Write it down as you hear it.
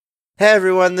Hey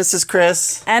everyone, this is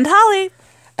Chris. And Holly.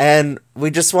 And we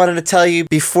just wanted to tell you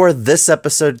before this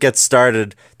episode gets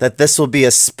started that this will be a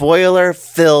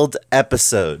spoiler-filled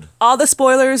episode. All the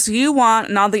spoilers you want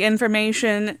and all the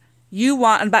information you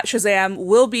want about Shazam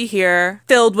will be here,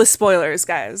 filled with spoilers,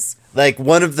 guys. Like,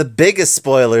 one of the biggest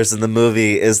spoilers in the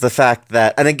movie is the fact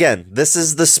that, and again, this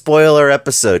is the spoiler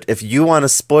episode. If you want a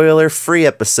spoiler-free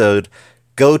episode,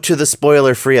 go to the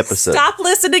spoiler-free episode. Stop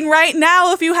listening right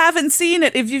now if you haven't seen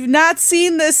it. If you've not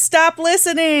seen this, stop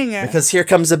listening. Because here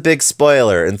comes a big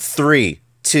spoiler in 3,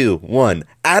 2, 1.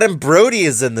 Adam Brody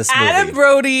is in this movie. Adam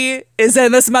Brody is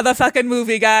in this motherfucking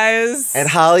movie, guys. And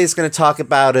Holly's going to talk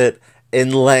about it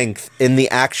in length in the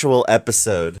actual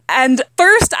episode. And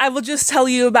first, I will just tell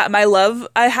you about my love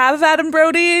I have of Adam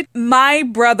Brody. My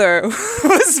brother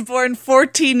was born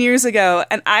 14 years ago,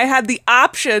 and I had the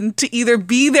option to either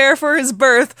be there for his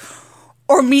birth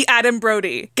or meet Adam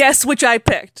Brody. Guess which I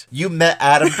picked? You met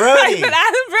Adam Brody. I met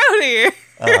Adam Brody.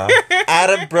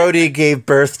 Adam Brody gave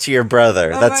birth to your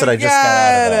brother. That's what I just got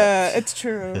out of that. It's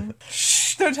true.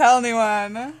 Shh, don't tell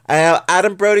anyone.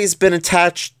 Adam Brody's been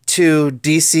attached to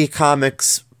DC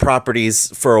Comics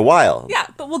properties for a while. Yeah,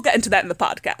 but we'll get into that in the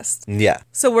podcast. Yeah.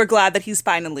 So we're glad that he's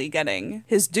finally getting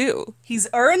his due. He's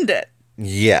earned it.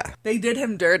 Yeah. They did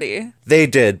him dirty. They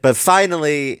did, but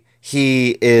finally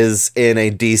he is in a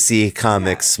DC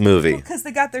Comics movie. Because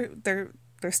they got their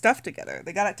stuff together.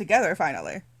 They got it together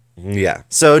finally. Yeah.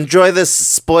 So enjoy this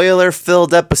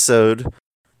spoiler-filled episode.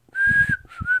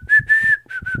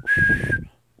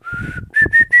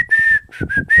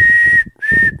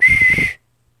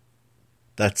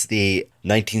 That's the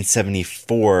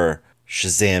 1974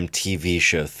 Shazam TV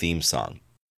show theme song.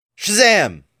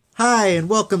 Shazam! Hi, and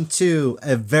welcome to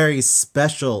a very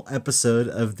special episode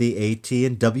of the AT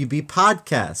and WB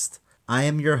podcast. I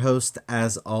am your host,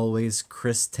 as always,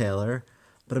 Chris Taylor,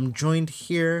 but I'm joined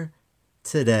here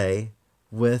today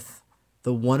with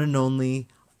the one and only,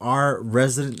 our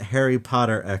resident Harry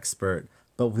Potter expert,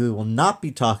 but we will not be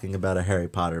talking about a Harry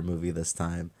Potter movie this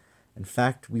time. In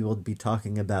fact, we will be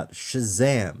talking about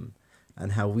Shazam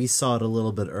and how we saw it a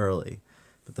little bit early.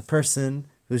 But the person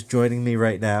who's joining me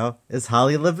right now is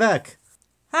Holly Levesque.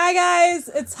 Hi guys,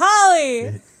 it's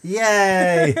Holly!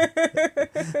 Yay!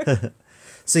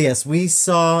 So yes, we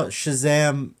saw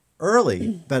Shazam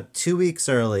early, about 2 weeks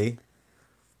early.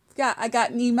 Yeah, I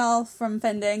got an email from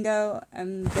Fandango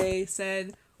and they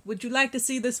said, would you like to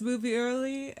see this movie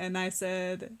early? And I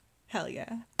said, hell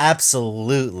yeah.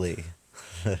 Absolutely.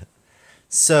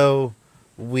 So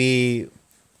we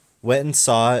went and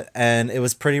saw it, and it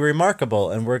was pretty remarkable,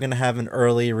 and we're going to have an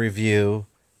early review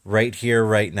right here,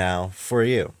 right now, for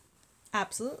you.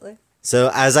 Absolutely.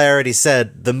 So, as I already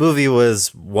said, the movie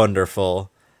was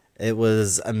wonderful. It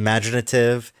was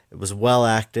imaginative. It was well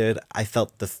acted. I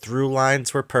felt the through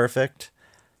lines were perfect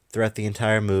throughout the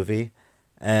entire movie,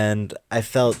 and I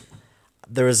felt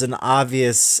there was an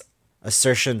obvious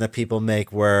assertion that people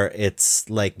make where it's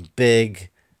like big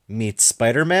meets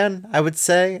Spider-Man, I would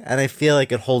say, and I feel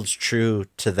like it holds true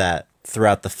to that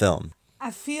throughout the film.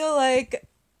 I feel like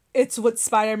it's what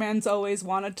Spider-Man's always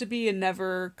wanted to be and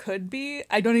never could be.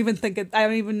 I don't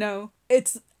even know.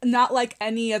 It's not like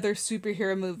any other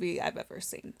superhero movie I've ever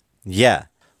seen. Yeah.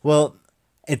 Well,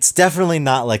 it's definitely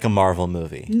not like a Marvel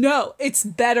movie. No, it's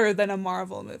better than a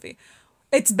Marvel movie.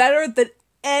 It's better than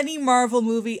any Marvel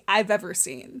movie I've ever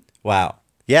seen. Wow.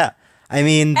 Yeah. I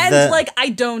mean, and I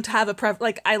don't have a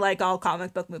I like all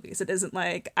comic book movies. It isn't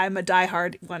like I'm a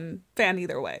diehard one fan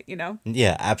either way, you know?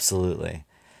 Yeah, absolutely.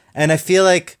 And I feel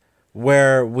like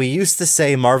where we used to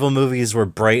say Marvel movies were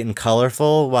bright and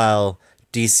colorful, while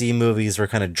DC movies were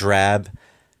kind of drab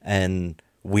and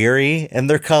weary in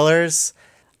their colors,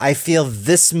 I feel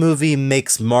this movie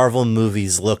makes Marvel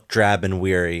movies look drab and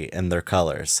weary in their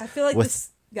colors. I feel like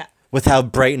with how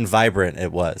bright and vibrant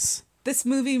it was. This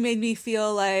movie made me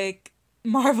feel like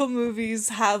Marvel movies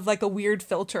have like a weird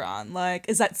filter on. Like,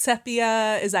 is that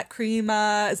sepia? Is that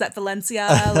crema? Is that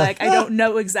Valencia? Like, I don't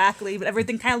know exactly, but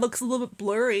everything kind of looks a little bit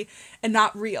blurry and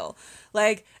not real.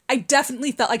 Like, I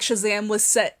definitely felt like Shazam was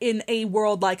set in a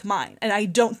world like mine. And I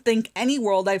don't think any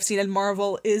world I've seen in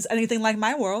Marvel is anything like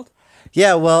my world.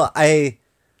 Yeah, well, I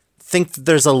think that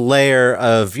there's a layer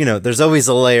of, there's always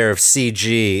a layer of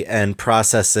CG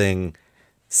processing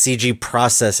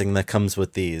that comes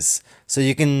with these. So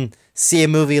you can see a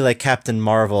movie like Captain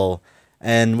Marvel,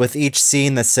 and with each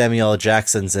scene that Samuel L.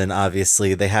 Jackson's in,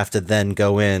 obviously, they have to then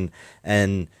go in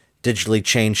and digitally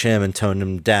change him and tone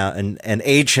him down and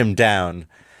age him down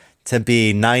to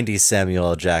be 90s Samuel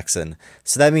L. Jackson.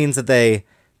 So that means that they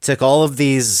took all of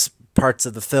these parts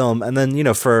of the film and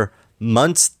then, for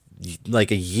months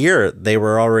like a year they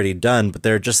were already done, but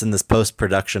they're just in this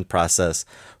post-production process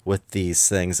with these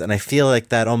things. And I feel like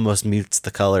that almost mutes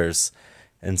the colors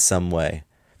in some way.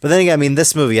 But then again, I mean,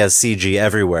 this movie has CG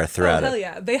everywhere throughout hell it.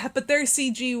 yeah. But their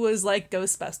CG was like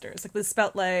Ghostbusters. Like this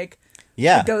felt like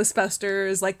Yeah. the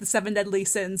Ghostbusters, like the Seven Deadly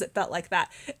Sins. It felt like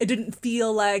that. It didn't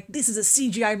feel like this is a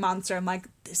CGI monster. I'm like,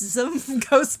 this is some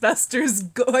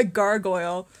Ghostbusters like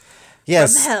gargoyle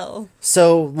Yes. from hell.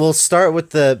 So we'll start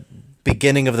with the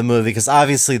beginning of the movie because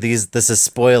obviously this is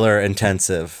spoiler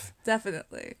intensive.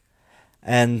 Definitely.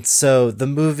 And so the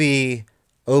movie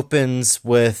opens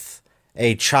with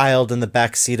a child in the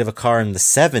back seat of a car in the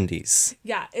 70s.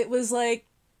 Yeah, it was like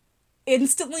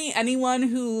instantly anyone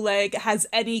who like has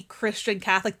any Christian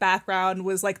Catholic background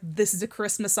was like, this is a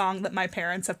Christmas song that my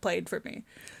parents have played for me.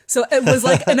 So it was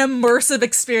like an immersive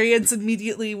experience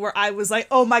immediately where I was like,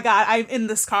 oh my God, I'm in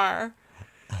this car.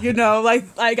 You know,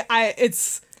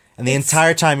 it's And the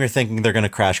entire time you're thinking they're going to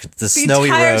crash. 'Cause it's a the snowy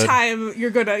entire road. time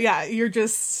you're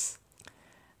just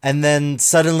And then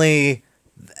suddenly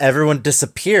everyone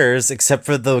disappears except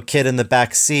for the kid in the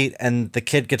back seat, and the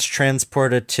kid gets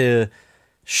transported to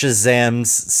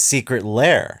Shazam's secret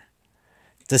lair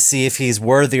to see if he's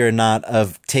worthy or not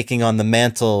of taking on the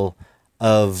mantle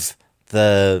of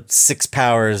the 6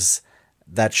 powers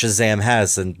that Shazam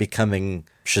has and becoming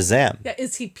Shazam. yeah,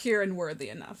 is he pure and worthy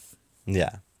enough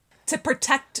Yeah. to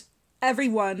protect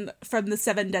everyone from the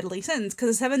 7 deadly sins? Because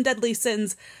the 7 deadly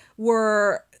sins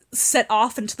were set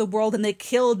off into the world and they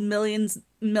killed millions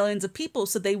of people,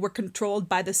 so they were controlled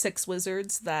by the 6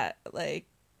 wizards that like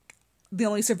the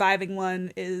only surviving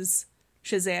one is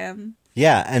Shazam.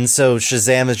 Yeah, and so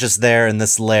Shazam is just there in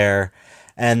this lair,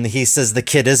 and he says the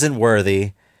kid isn't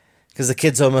worthy because the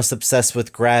kid's almost obsessed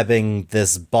with grabbing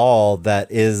this ball that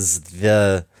is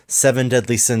the 7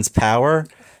 deadly sins power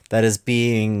that is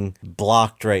being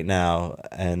blocked right now.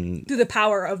 And Through the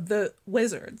power of the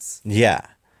wizards. yeah.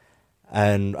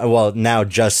 And well, now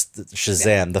just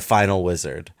Shazam, the final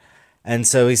wizard. And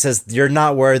so he says, "You're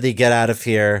not worthy, get out of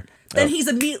here." Then he's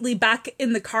immediately back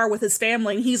in the car with his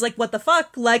family, and he's like, what the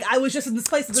fuck? Like, I was just in this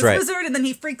place with this right. wizard, and then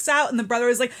he freaks out, and the brother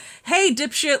is like, hey,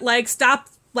 dipshit, like, stop,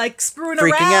 like, screwing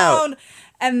Freaking around. out.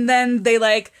 And then they,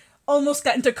 like, almost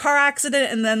got into a car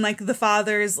accident, and then, like, the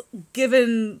father's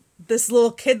given this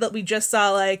little kid that we just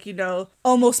saw, like, you know,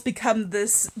 almost become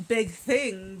this big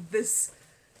thing, this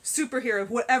superhero,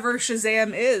 whatever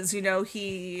Shazam is, you know,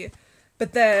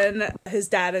 but then his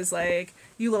dad is like,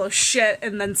 you little shit,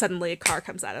 and then suddenly a car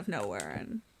comes out of nowhere,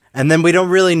 And then we don't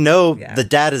really know, Yeah. the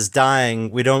dad is dying.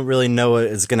 We don't really know what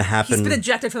is going to happen. he's been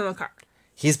ejected from the car.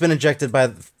 He's been ejected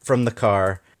from the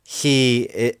car.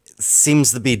 It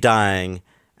seems to be dying,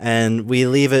 and we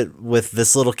leave it with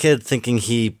this little kid thinking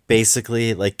he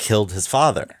basically like killed his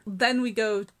father. Then we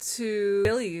go to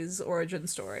Billy's origin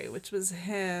story, which was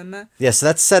him. Yeah, so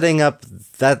that's setting up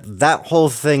that whole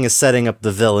thing is setting up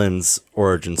the villain's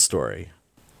origin story.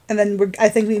 And then I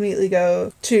think we immediately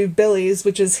go to Billy's,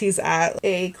 which is he's at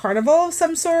a carnival of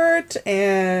some sort,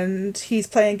 and he's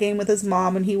playing a game with his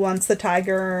mom, and he wants the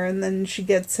tiger, and then she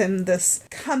gets him this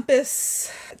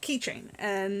compass keychain,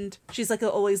 and she's like,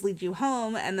 it'll always lead you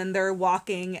home, and then they're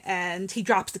walking, and he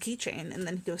drops the keychain, and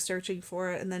then he goes searching for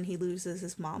it, and then he loses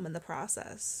his mom in the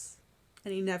process.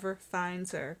 And he never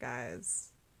finds her, guys.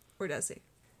 Or does he?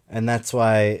 And that's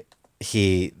why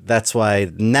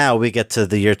now we get to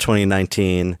the year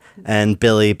 2019, and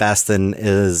Billy Baston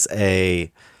is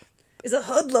a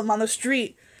hoodlum on the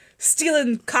street,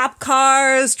 stealing cop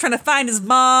cars, trying to find his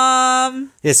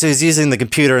mom. Yeah, so he's using the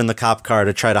computer in the cop car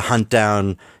to try to hunt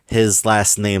down his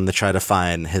last name to try to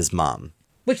find his mom.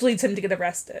 Which leads him to get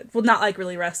arrested. Well, not like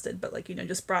really arrested, but like, you know,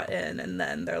 just brought in. And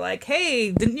then they're like,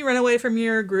 hey, didn't you run away from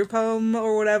your group home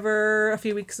or whatever a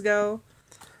few weeks ago?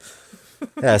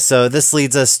 Yeah, so this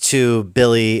leads us to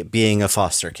Billy being a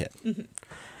foster kid. Mm-hmm.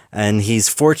 And he's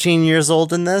 14 years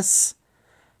old in this.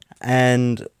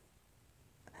 And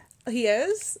He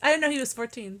is? I didn't know he was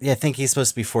 14. yeah, I think he's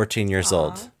supposed to be 14 years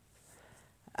old.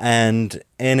 And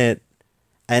in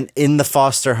the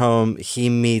foster home, he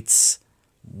meets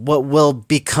what will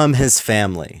become his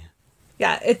family.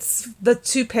 Yeah, it's the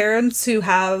 2 parents who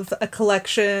have a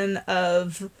collection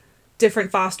of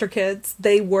different foster kids.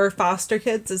 They were foster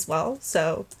kids as well,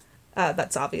 so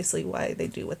that's obviously why they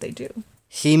do what they do.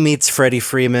 He meets Freddie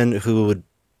Freeman, who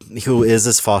is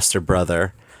his foster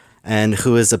brother, and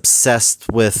who is obsessed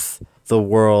with the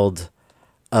world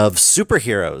of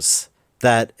superheroes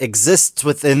that exists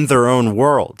within their own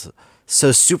world.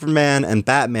 So Superman and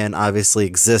Batman obviously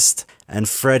exist, and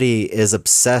Freddie is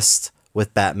obsessed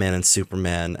with Batman and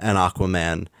Superman and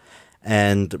Aquaman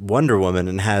and Wonder Woman,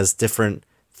 and has different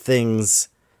things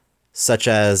such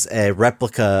as a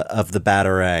replica of the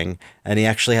Batarang, and he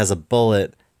actually has a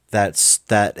bullet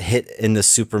that hit into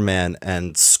Superman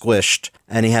and squished,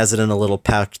 and he has it in a little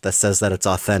pouch that says that it's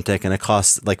authentic, and it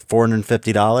costs like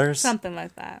 $450. Something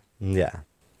like that. Yeah.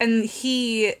 And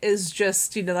he is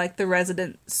just, like the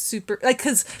resident super, like,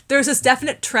 because there's this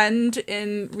definite trend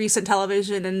in recent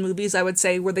television and movies, I would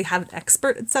say, where they have an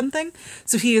expert at something.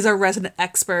 So he is a resident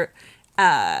expert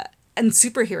and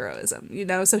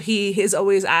superheroism, so he is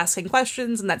always asking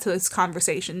questions, and that's what his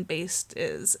conversation based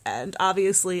is. And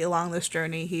obviously along this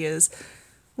journey, he is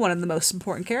one of the most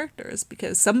important characters,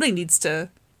 because somebody needs to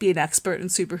be an expert in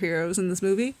superheroes in this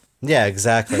movie. Yeah,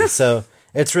 exactly. So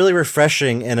it's really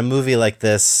refreshing in a movie like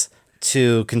this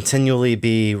to continually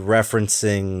be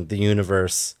referencing the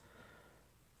universe.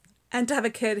 And to have a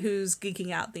kid who's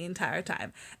geeking out the entire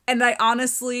time. And I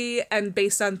honestly, and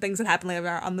based on things that happen later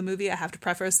on the movie, I have to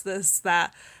preface this,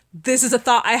 that this is a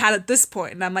thought I had at this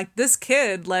point. And I'm like, this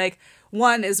kid, like,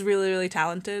 one, is really, really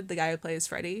talented. The guy who plays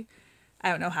Freddy. I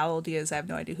don't know how old he is. I have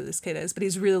no idea who this kid is. But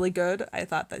he's really good. I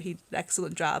thought that he did an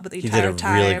excellent job. But the entire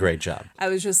time, He did a really great job. I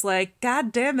was just like,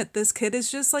 God damn it, this kid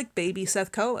is just like baby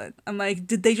Seth Cohen. I'm like,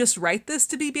 did they just write this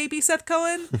to be baby Seth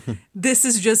Cohen?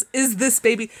 Is this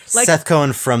baby... like Seth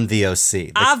Cohen from The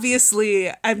OC.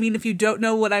 Obviously, I mean, if you don't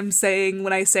know what I'm saying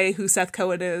when I say who Seth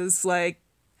Cohen is, like,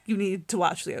 you need to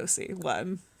watch The OC,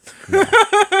 one. The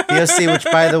OC, which,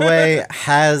 by the way,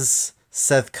 has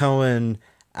Seth Cohen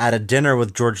at a dinner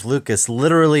with George Lucas,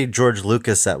 literally George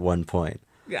Lucas at one point.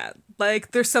 Yeah,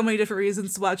 like, there's so many different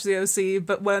reasons to watch The OC,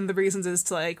 but one of the reasons is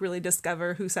to, like, really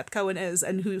discover who Seth Cohen is,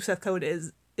 and who Seth Cohen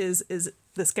is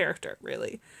this character,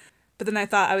 really. But then I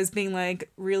thought I was being,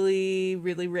 like, really,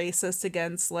 really racist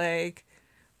against, like,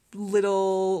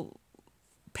 little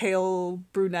pale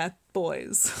brunette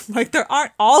boys. Like, there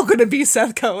aren't all gonna be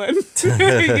Seth Cohen,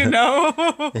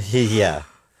 Yeah.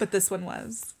 But this one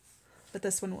was.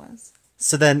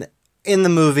 So then, in the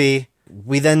movie,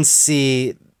 we then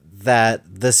see that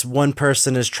this one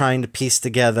person is trying to piece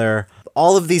together.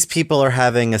 All of these people are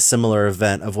having a similar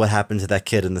event of what happened to that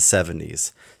kid in the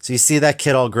 70s. So you see that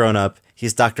kid all grown up.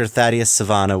 He's Dr. Thaddeus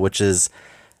Sivana, which is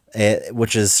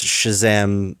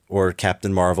Shazam or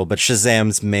Captain Marvel, but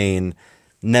Shazam's main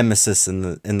nemesis in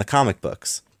the comic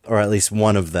books, or at least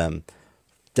one of them.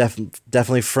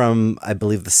 Definitely from, I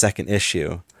believe, the second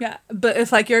issue. Yeah, but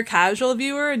if, like, you're a casual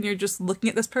viewer and you're just looking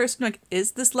at this person, like,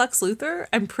 is this Lex Luthor?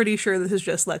 I'm pretty sure this is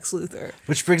just Lex Luthor.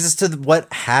 Which brings us to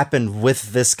what happened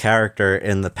with this character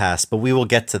in the past, but we will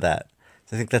get to that.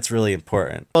 I think that's really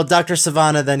important. Well, Dr.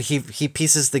 Sivana, then he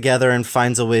pieces together and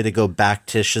finds a way to go back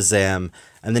to Shazam,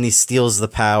 and then he steals the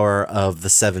power of the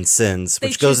Seven Sins,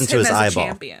 which goes into his eyeball.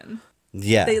 Champion.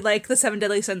 Yeah. They, like, the Seven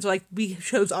Deadly Sins are like, we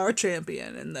chose our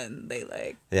champion, and then they,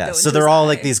 like, yeah. So they're all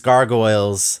like these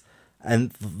gargoyles,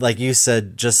 and like you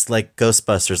said, just like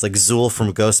Ghostbusters, like Zool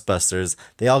from Ghostbusters,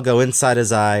 they all go inside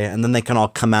his eye, and then they can all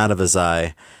come out of his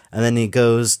eye, and then he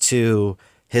goes to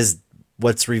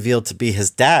what's revealed to be his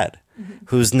dad,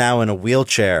 who's now in a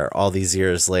wheelchair all these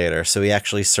years later. So he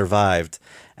actually survived,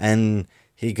 and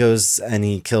he goes and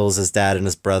he kills his dad and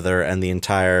his brother and the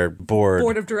entire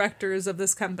board of directors of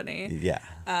this company. Yeah.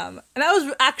 And I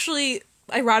was actually,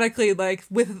 ironically, like,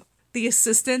 with the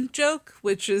assistant joke,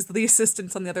 which is the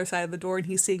assistant's on the other side of the door and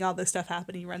he's seeing all this stuff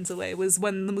happen, he runs away, was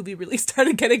when the movie really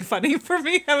started getting funny for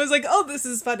me. I was like, oh, this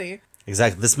is funny.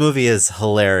 Exactly. This movie is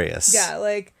hilarious. Yeah,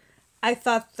 like, I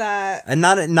thought that... And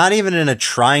not even in a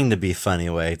trying to be funny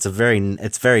way. It's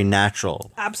very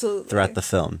natural. Absolutely. Throughout the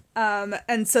film.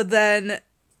 And so then,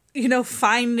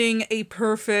 finding a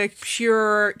perfect,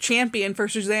 pure champion for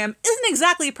Shazam isn't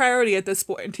exactly a priority at this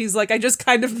point. He's like, I just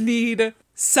kind of need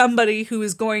somebody who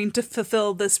is going to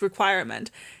fulfill this requirement.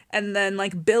 And then,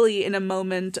 like, Billy, in a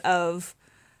moment of...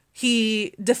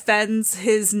 He defends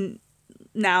his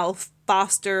now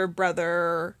foster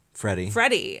brother...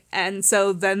 Freddy. And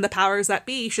so then the powers that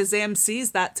be, Shazam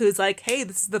sees that, so he's like, hey,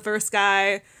 this is the first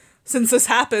guy since this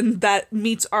happened that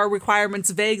meets our requirements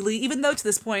vaguely, even though to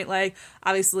this point, like,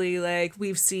 obviously, like,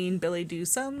 we've seen Billy do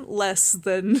some less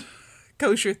than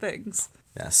kosher things.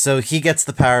 Yeah, so he gets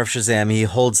the power of Shazam, he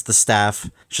holds the staff,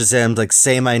 Shazam's like,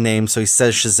 say my name, so he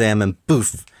says Shazam, and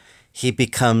boof, he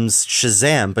becomes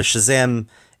Shazam, but Shazam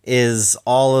is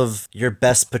all of your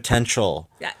best potential.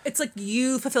 Yeah, it's like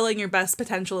you fulfilling your best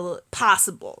potential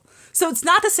possible. So it's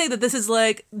not to say that this is,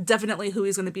 like, definitely who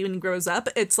he's going to be when he grows up.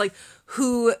 It's, like,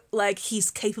 who, like, he's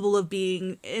capable of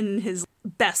being in his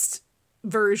best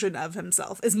version of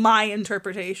himself, is my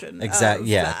interpretation of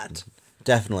that.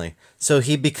 Definitely. So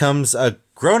he becomes a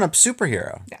grown-up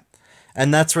superhero. Yeah.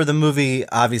 And that's where the movie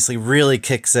obviously really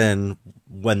kicks in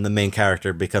when the main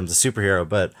character becomes a superhero,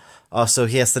 but also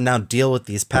he has to now deal with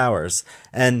these powers.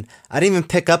 And I didn't even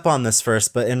pick up on this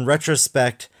first, but in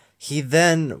retrospect, he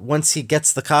then, once he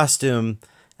gets the costume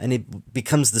and he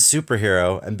becomes the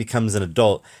superhero and becomes an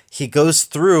adult, he goes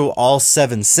through all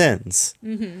 7 sins.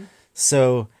 Mm-hmm.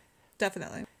 So...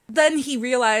 Definitely. Then he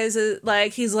realizes,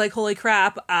 like, he's like, holy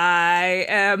crap, I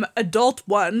am adult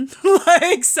one.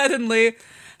 Like, suddenly,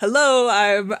 hello,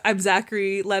 I'm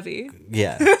Zachary Levi.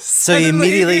 Yeah. So he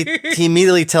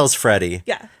immediately tells Freddy.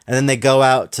 Yeah. And then they go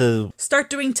out to start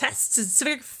doing tests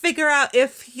to figure out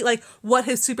if he, like, what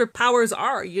his superpowers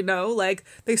are, you know? Like,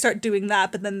 they start doing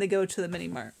that, but then they go to the mini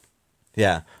mart.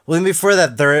 Yeah. Well, and before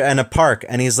that, they're in a park,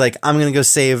 and he's like, I'm going to go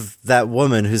save that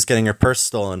woman who's getting her purse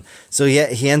stolen. So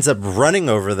he ends up running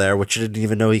over there, which he didn't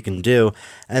even know he can do.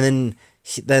 And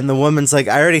then the woman's like,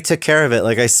 I already took care of it.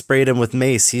 Like, I sprayed him with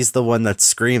mace. He's the one that's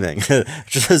screaming,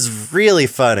 which is really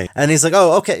funny. And he's like,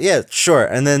 oh, okay, yeah, sure.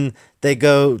 And then they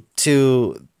go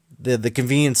to the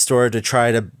convenience store to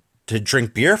try to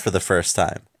drink beer for the first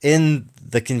time. In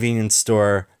the convenience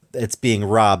store, it's being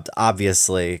robbed,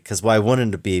 obviously, because why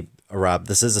wouldn't it be robbed?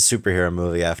 This is a superhero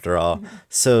movie after all. Mm-hmm.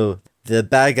 So the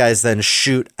bad guys then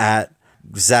shoot at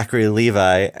Zachary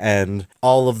Levi, and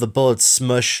all of the bullets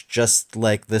smush just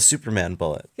like the Superman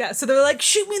bullet. Yeah, so they're like,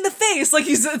 shoot me in the face. Like,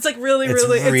 it's like really it's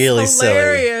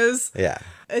hilarious. Silly. Yeah.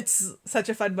 It's such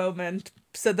a fun moment.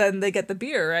 So then they get the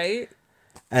beer, right?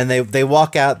 And they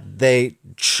walk out, they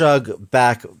chug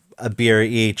back a beer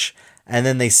each, and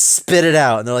then they spit it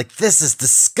out, and they're like, this is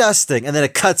disgusting. And then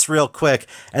it cuts real quick,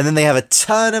 and then they have a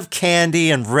ton of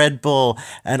candy and Red Bull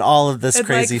and all of this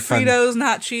crazy like fun. Fritos and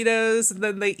hot Cheetos, and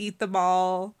then they eat them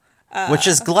all. Which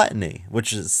is gluttony,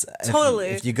 which is... Totally.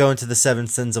 If you go into the 7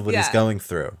 sins of what he's going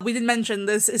through. We did mention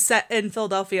this is set in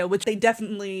Philadelphia, which they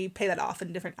definitely pay that off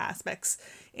in different aspects.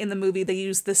 In the movie, they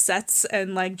use the sets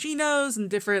and, like, Geno's and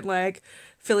different, like,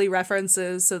 Philly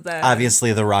references so that...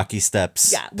 Obviously, the Rocky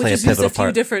Steps which is used a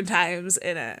few different times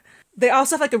in it. They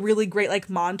also have, like, a really great, like,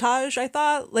 montage, I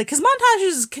thought. Like, because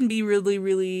montages can be really,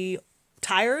 really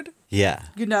tired. Yeah.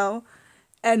 You know?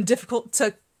 And difficult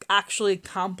to actually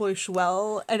accomplish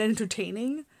well and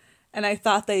entertaining. And I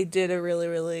thought they did a really,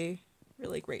 really,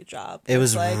 really great job. It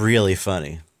was like, really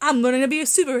funny. I'm learning to be a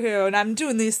superhero and I'm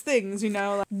doing these things, you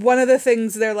know. Like, one of the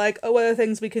things they're like, oh, what are the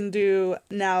things we can do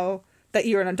now that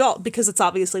you're an adult? Because it's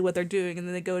obviously what they're doing. And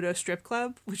then they go to a strip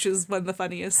club, which is one of the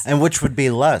funniest. And which would be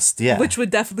lust, yeah. Which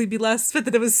would definitely be lust. But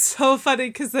then it was so funny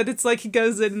because then it's like he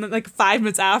goes in and like 5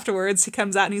 minutes afterwards, he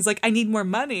comes out and he's like, I need more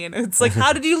money. And it's like,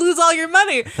 how did you lose all your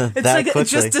money? It's like, quickly. It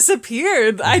just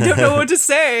disappeared. I don't know what to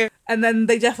say. And then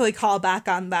they definitely call back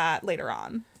on that later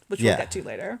on, which we'll get to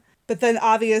later. But then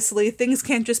obviously things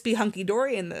can't just be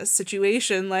hunky-dory in this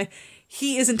situation. Like,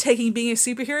 he isn't taking being a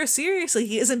superhero seriously.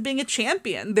 He isn't being a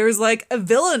champion. There's like a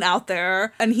villain out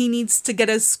there and he needs to get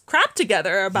his crap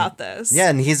together about this. Yeah,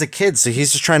 and he's a kid, so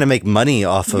he's just trying to make money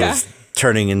off of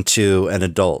turning into an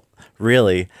adult,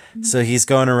 really. So he's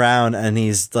going around and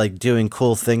he's like doing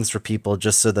cool things for people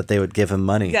just so that they would give him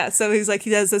money. Yeah, so he's like, he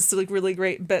does this like really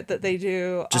great bit that they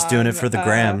do. Just doing it for the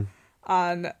gram.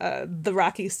 On the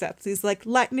Rocky Steps. He's like,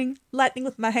 lightning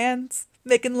with my hands.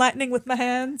 Making lightning with my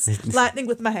hands. Lightning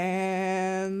with my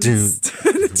hands.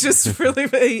 It's just really,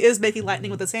 he is making lightning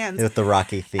with his hands. With the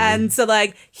Rocky theme. And so,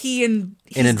 like, he's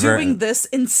doing this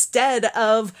instead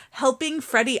of helping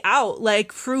Freddy out,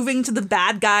 like, proving to the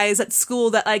bad guys at school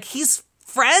that, like, he's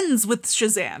friends with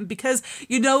Shazam. Because,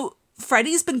 you know,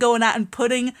 Freddy's been going out and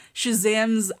putting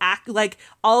Shazam's like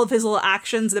all of his little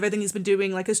actions and everything he's been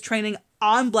doing, like his training,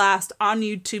 on blast on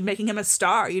YouTube, making him a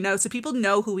star, you know, so people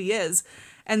know who he is.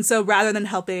 And so rather than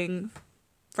helping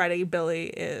Freddy, Billy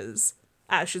is,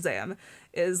 as Shazam,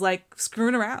 is like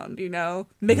screwing around, you know,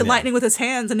 making lightning with his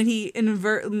hands, and then he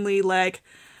inadvertently like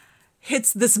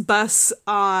hits this bus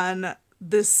on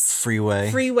this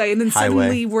freeway, and then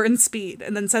suddenly we're in Speed,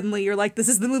 and then suddenly you're like, this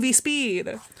is the movie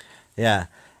Speed. Yeah.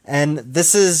 And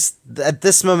this is, at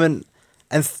this moment,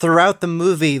 and throughout the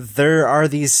movie, there are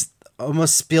these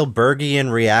almost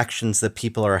Spielbergian reactions that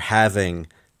people are having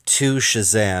to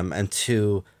Shazam and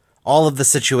to all of the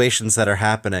situations that are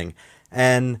happening.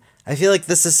 And I feel like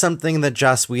this is something that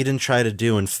Joss Whedon tried to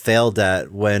do and failed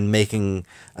at when making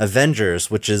Avengers,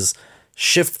 which is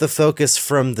shift the focus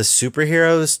from the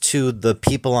superheroes to the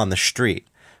people on the street,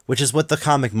 which is what the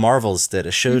comic Marvels did.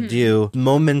 It showed you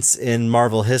moments in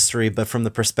Marvel history, but from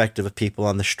the perspective of people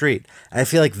on the street. And I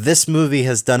feel like this movie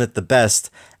has done it the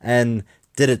best and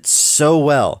did it so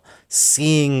well,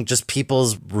 seeing just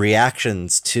people's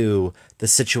reactions to the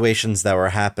situations that were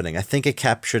happening. I think it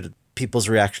captured people's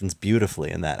reactions beautifully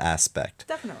in that aspect.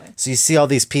 Definitely. So you see all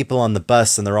these people on the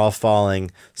bus and they're all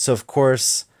falling. So of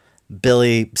course,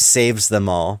 Billy saves them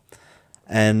all.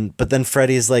 But then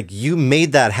Freddy's like, you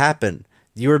made that happen.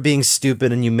 You were being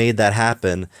stupid and you made that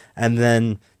happen. And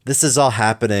then this is all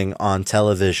happening on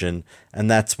television. And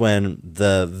that's when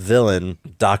the villain,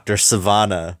 Dr.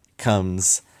 Savannah,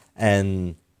 comes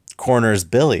and corners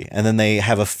Billy. And then they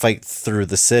have a fight through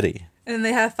the city. And then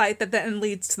they have a fight that then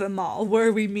leads to the mall,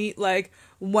 where we meet like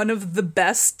one of the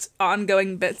best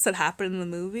ongoing bits that happen in the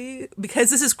movie, because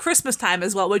this is Christmas time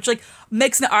as well, which like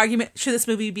makes an argument, should this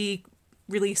movie be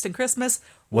released in Christmas?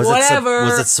 Was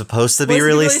it supposed to be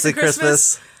released at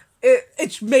Christmas?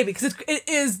 It maybe, because it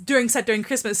is set during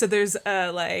Christmas, so there's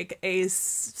like a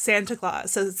Santa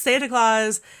Claus. So Santa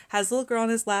Claus has a little girl on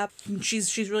his lap, and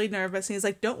she's really nervous, and he's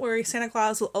like, "Don't worry, Santa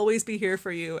Claus will always be here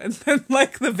for you." And then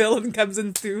like the villain comes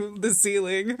in through the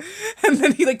ceiling, and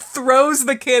then he like throws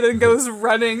the kid and goes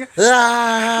running like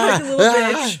a little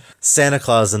bitch. Santa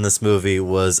Claus in this movie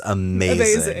was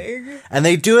amazing. And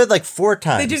they do it like 4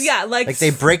 times. They do, yeah, like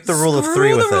they break the rule of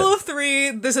 3 with it. The rule of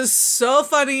 3. This is so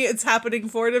funny. It's happening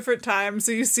 4 different times,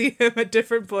 so you see him at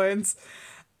different points.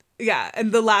 Yeah,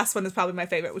 and the last one is probably my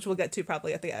favorite, which we'll get to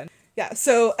probably at the end. Yeah,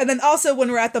 so, and then also when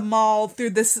we're at the mall through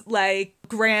this, like,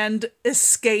 grand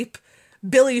escape,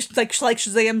 Billy, like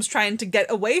Shazam's trying to get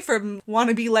away from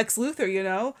wannabe Lex Luthor, you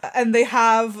know? And they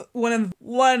have one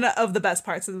of the best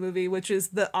parts of the movie, which is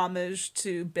the homage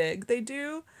to Big they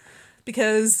do.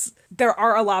 Because there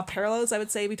are a lot of parallels, I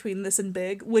would say, between this and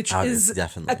Big, which is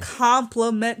definitely a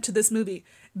compliment to this movie.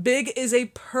 Big is a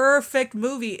perfect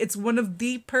movie. It's one of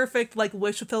the perfect, like,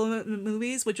 wish fulfillment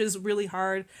movies, which is really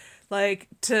hard, like,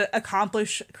 to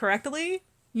accomplish correctly,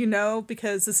 you know,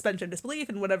 because suspension of disbelief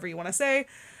and whatever you want to say.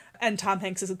 And Tom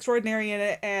Hanks is extraordinary in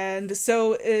it, and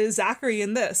so is Zachary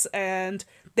in this. And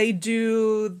they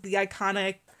do the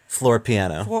iconic floor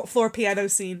piano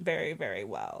scene very, very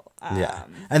well. Yeah.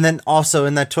 And then also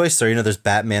in that Toy Story, you know, there's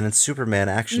Batman and Superman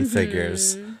action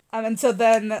figures. And so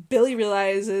then Billy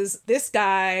realizes this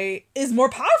guy is more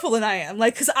powerful than I am.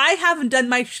 Like, because I haven't done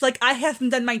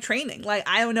my training. Like,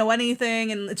 I don't know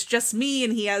anything, and it's just me,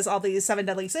 and he has all these 7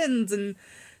 deadly sins. And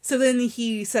so then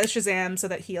he says Shazam so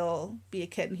that he'll be a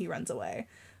kid, and he runs away.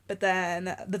 But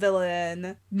then the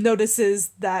villain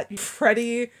notices that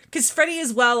Freddy, because Freddy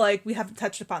as well, like, we haven't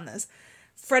touched upon this.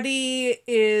 Freddy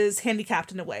is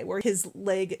handicapped in a way where his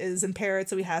leg is impaired,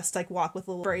 so he has to, like, walk with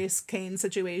a little brace cane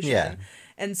situation. Yeah.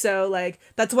 And so, like,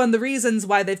 that's one of the reasons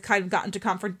why they've kind of gotten to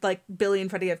comfort, like, Billy and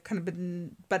Freddy have kind of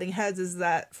been butting heads, is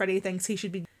that Freddy thinks he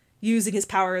should be using his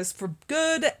powers for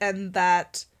good, and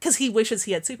that, because he wishes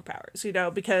he had superpowers, you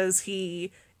know, because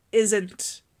he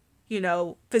isn't, you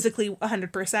know, physically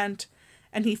 100%,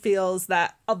 and he feels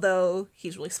that although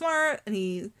he's really smart and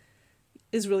he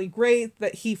is really great,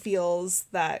 that he feels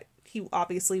that he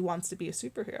obviously wants to be a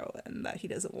superhero and that he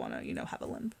doesn't want to, you know, have a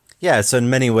limp. Yeah, so in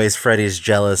many ways Freddy's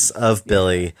jealous of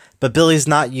Billy, but Billy's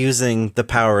not using the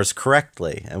powers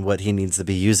correctly and what he needs to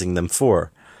be using them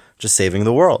for, just saving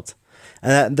the world.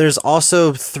 And there's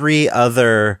also 3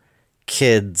 other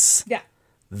kids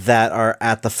that are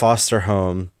at the foster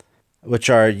home, which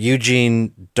are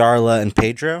Eugene, Darla, and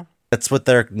Pedro. That's what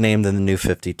they're named in the New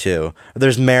 52.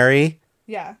 There's Mary.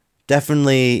 Yeah.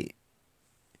 Definitely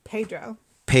Pedro.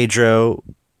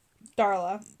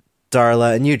 Darla,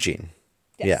 and Eugene.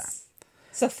 Yes. Yeah.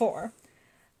 So 4.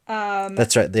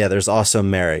 That's right. Yeah, there's also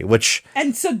Mary, which...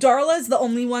 And so Darla is the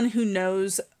only one who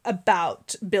knows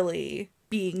about Billy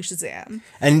being Shazam.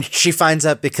 And she finds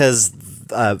out because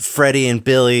Freddy and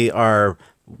Billy are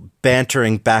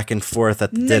bantering back and forth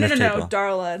at the dinner table.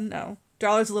 No,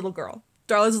 Darla's a little girl.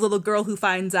 Darla's a little girl who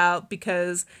finds out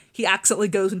because he accidentally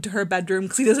goes into her bedroom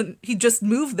because he just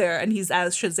moved there and he's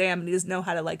as Shazam and he doesn't know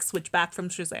how to, like, switch back from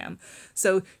Shazam.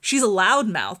 So she's a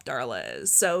loudmouth, Darla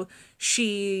is. So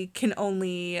she can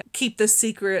only keep this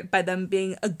secret by them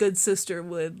being a good sister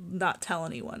would not tell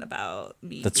anyone about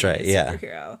me. That's being right, a yeah.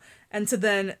 superhero. And so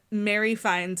then Mary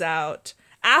finds out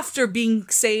after being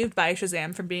saved by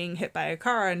Shazam from being hit by a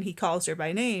car, and he calls her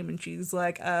by name, and she's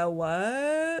like,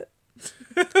 what?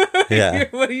 Yeah.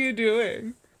 What are you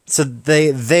doing? So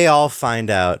they all find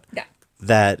out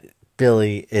that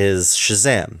Billy is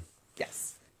Shazam.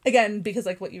 Yes. Again, because,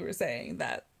 like, what you were saying,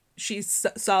 that she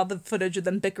saw the footage of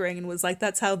them bickering and was like,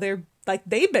 that's how they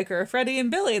bicker, Freddy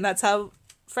and Billy, and that's how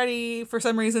Freddy, for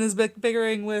some reason, is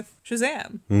bickering with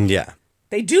Shazam. Yeah.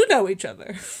 They do know each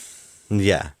other.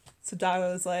 Yeah. So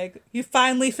Darla was like, you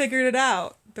finally figured it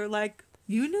out. They're like,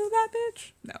 you knew that,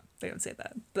 bitch? No, they don't say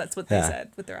that. But that's what they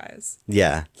said with their eyes.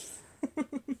 Yeah.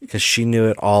 Because she knew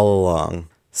it all along.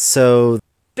 So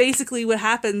basically what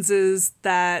happens is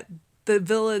that the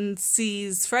villain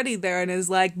sees Freddy there and is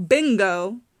like,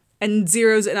 bingo, and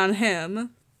zeroes in on him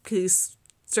because he's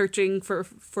searching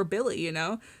for Billy, you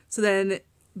know? So then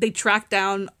they track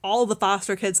down all the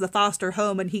foster kids to the foster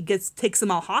home, and he takes them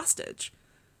all hostage,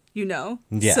 you know?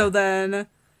 Yeah. So then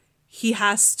he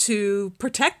has to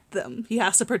protect them. He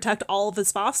has to protect all of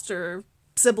his foster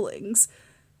siblings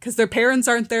because their parents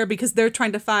aren't there, because they're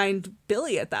trying to find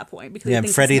Billy at that point. Because Yeah, and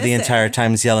Freddy the entire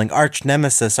time is yelling, arch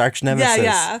nemesis, or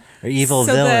evil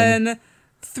so villain. Then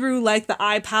through like the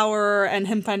eye power and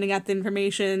him finding out the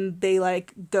information, they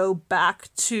like go back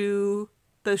to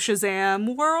the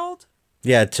Shazam world.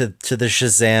 Yeah, to the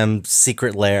Shazam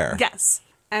secret lair. Yes.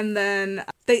 And then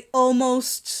they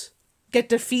almost get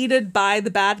defeated by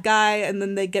the bad guy, and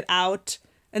then they get out,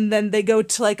 and then they go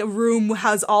to like a room that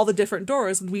has all the different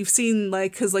doors. And we've seen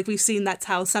we've seen that's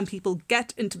how some people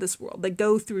get into this world. They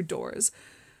go through doors.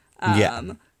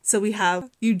 So we have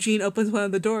Eugene opens one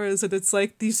of the doors, and it's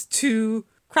like these two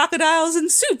crocodiles in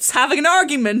suits having an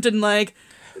argument and like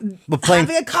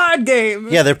having a card game.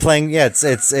 Yeah, they're playing. Yeah,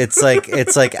 it's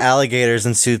like alligators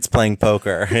in suits playing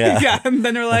poker. Yeah, Yeah, and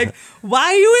then they're like, "Why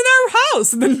are you in our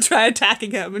house?" And then try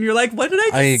attacking him, and you're like, "What did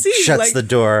I just see?" Shuts like, the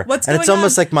door. What's and going it's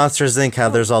almost on? like Monsters Inc. How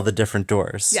there's all the different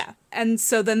doors. Yeah. And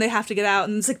so then they have to get out,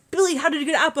 and it's like, "Billy, how did you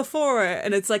get out before?"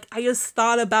 And it's like, "I just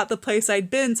thought about the place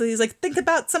I'd been." So he's like, "Think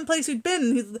about some place you'd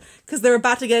been," because they're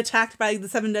about to get attacked by the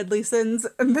 7 deadly sins.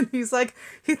 And then he's like,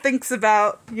 he thinks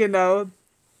about, you know,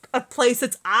 a place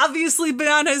that's obviously been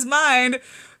on his mind.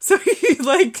 So he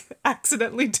like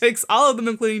accidentally takes all of them,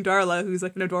 including Darla, who's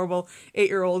like an adorable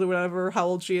 8-year-old or whatever, how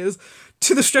old she is,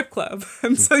 to the strip club.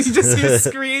 And so you just hear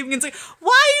screaming and say,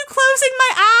 "Why are you closing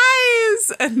my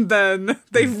eyes?" And then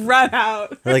they run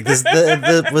out. Like this,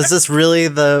 was this really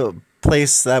the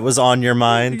place that was on your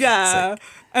mind? Yeah.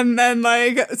 And then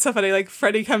like it's so funny, like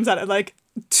Freddy comes out at like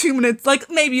 2 minutes, like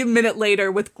maybe a minute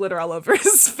later, with glitter all over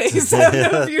his face. I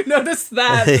don't know if you noticed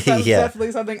that. That was Yeah.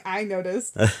 definitely something I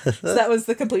noticed. So that was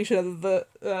the completion of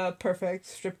the perfect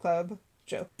strip club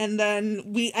joke. And then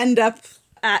we end up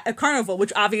at a carnival,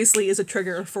 which obviously is a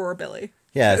trigger for Billy.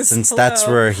 Yeah, since that's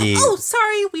where he. Oh,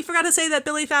 sorry, we forgot to say that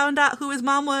Billy found out who his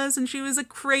mom was, and she was a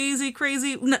crazy.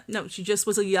 No, she just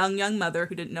was a young mother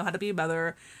who didn't know how to be a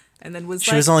mother, and then was.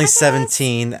 She was only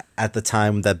 17 at the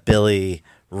time that Billy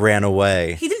ran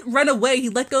away. He didn't run away. He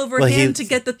let go of her hand to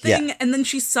get the thing, yeah. And then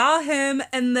she saw him,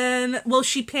 and then, well,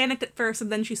 she panicked at first,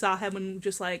 and then she saw him and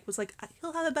just like was like,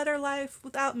 "He'll have a better life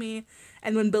without me."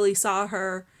 And when Billy saw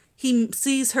her, he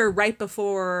sees her right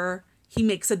before he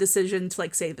makes a decision to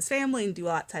like save his family and do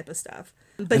all that type of stuff.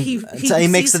 But he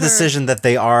makes the decision that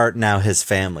they are now his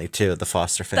family too, the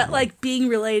foster family. That like being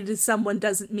related to someone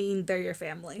doesn't mean they're your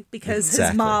family, because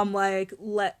his mom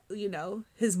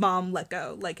his mom let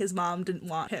go. Like his mom didn't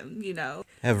want him, you know.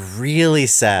 Really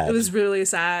sad. It was really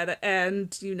sad,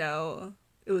 and you know,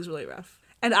 it was really rough.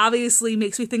 And obviously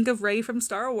makes me think of Rey from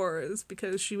Star Wars,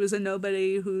 because she was a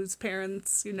nobody whose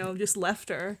parents, you know, just left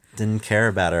her. Didn't care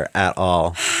about her at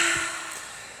all.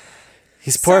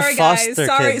 These poor foster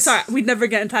kids. Sorry. We'd never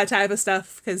get into that type of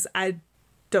stuff, because I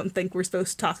don't think we're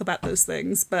supposed to talk about those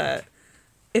things. But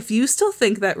if you still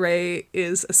think that Rey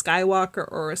is a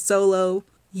Skywalker or a Solo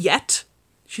yet,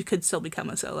 she could still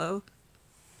become a Solo,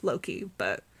 low-key,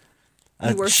 but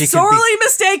you were sorely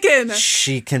mistaken.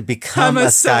 She can become a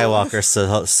Skywalker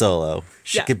Solo.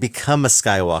 She could become a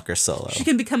Skywalker Solo. She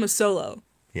can become a Solo.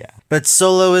 Yeah. But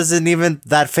Solo isn't even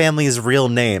that family's real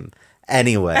name.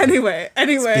 Anyway.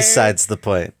 It's besides the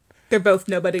point. They're both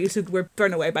nobodies who were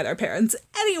thrown away by their parents.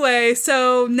 Anyway,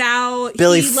 so now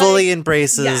Billy fully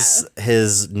embraces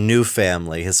his new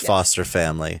family, his foster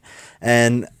family.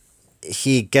 And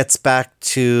he gets back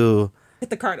to... at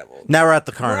the carnival. Now we're at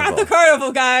the carnival. We're at the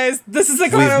carnival, guys. This is the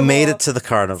carnival. We've made it to the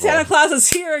carnival. Santa Claus is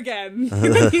here again.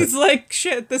 And he's like,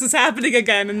 shit, this is happening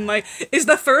again. And like, is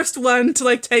the first one to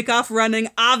like take off running,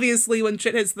 obviously, when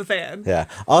shit hits the fan. Yeah.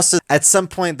 Also, at some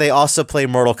point, they also play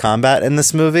Mortal Kombat in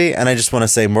this movie. And I just want to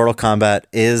say Mortal Kombat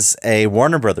is a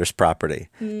Warner Brothers property.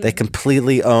 They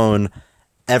completely own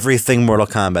everything Mortal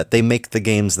Kombat. They make the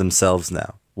games themselves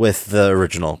now with the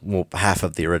original, half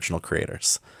of the original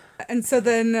creators. And so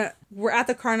then we're at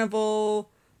the carnival,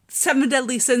 7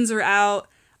 deadly sins are out,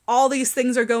 all these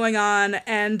things are going on,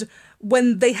 and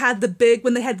when they had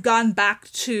gone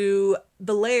back to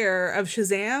the lair of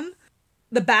Shazam,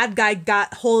 the bad guy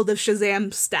got hold of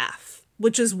Shazam's staff,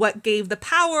 which is what gave the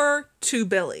power to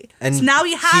Billy. And so now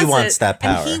he wants that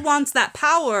power. And he wants that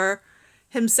power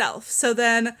himself. So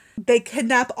then they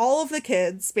kidnap all of the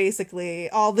kids, basically.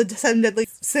 All the 7 deadly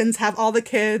sins have all the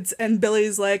kids, and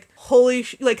Billy's like, holy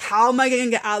how am I going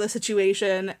to get out of this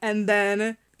situation? And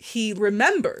then he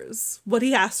remembers what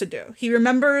he has to do. He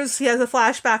remembers, he has a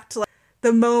flashback to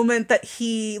the moment that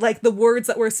he, the words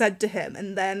that were said to him,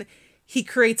 and then he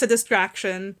creates a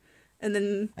distraction,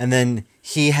 And then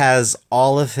he has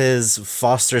all of his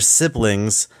foster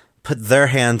siblings put their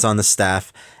hands on the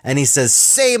staff, and he says,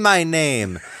 "Say my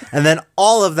name." And then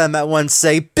all of them at once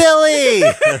say, "Billy!"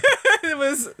 It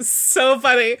was so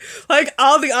funny. Like,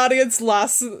 all the audience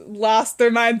lost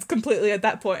their minds completely at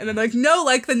that point. And then, like, no,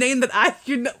 like, the name that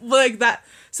like that.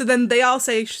 So then they all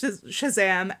say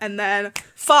Shazam, and then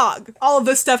fog. All of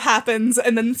this stuff happens,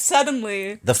 and then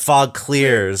suddenly The fog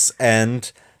clears,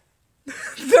 and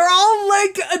they're all,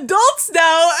 like, adults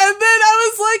now. And then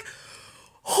I was like,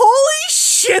 holy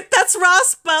shit, that's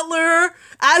Ross Butler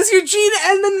as Eugene.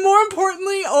 And then more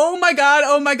importantly, oh my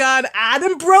god,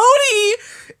 Adam Brody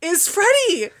is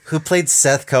Freddy. who played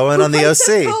Seth Cohen on the Played OC?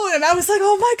 Seth Cohen. And I was like,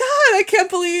 oh my god, I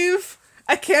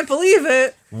can't believe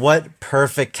it. What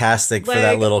perfect casting for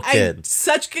that little kid.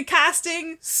 Such good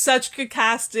casting.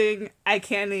 I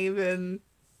can't even.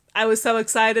 I was so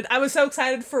excited. I was so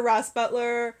excited for Ross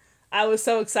Butler. I was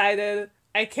so excited.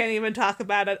 I can't even talk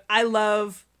about it. I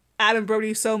love Adam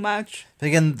Brody so much.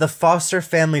 Again, the foster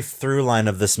family through line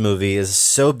of this movie is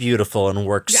so beautiful and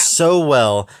works Yeah. so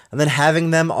well. And then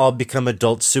having them all become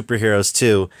adult superheroes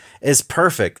too is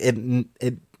perfect.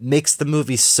 It makes the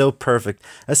movie so perfect,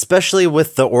 especially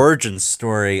with the origin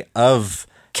story of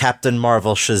Captain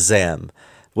Marvel Shazam,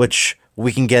 which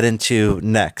we can get into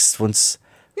next.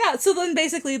 Yeah, so then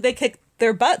basically they kick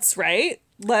their butts, right?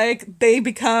 Like, they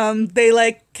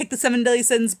kick the Seven Deadly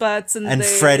Sins butts, and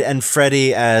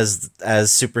Freddy as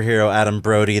superhero Adam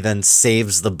Brody then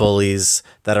saves the bullies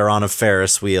that are on a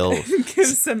Ferris wheel.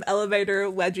 gives some elevator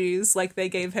wedgies like they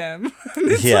gave him.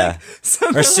 It's Yeah. like, so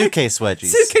Or they're suitcase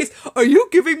wedgies. Suitcase? Are you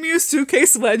giving me a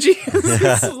suitcase wedgie?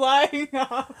 It's flying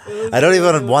off. I don't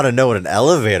even want to know what an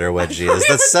elevator wedgie is.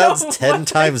 That sounds 10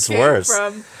 times worse.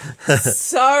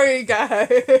 Sorry, guys.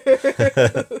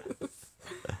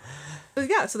 But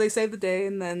yeah, so they save the day,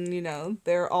 and then,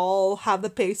 they're all have the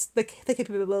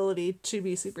capability to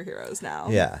be superheroes now.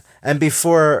 Yeah. And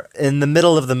before, in the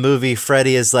middle of the movie,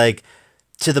 Freddy is like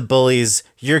to the bullies,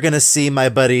 "You're going to see my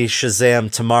buddy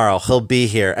Shazam tomorrow. He'll be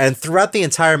here." And throughout the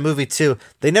entire movie, too,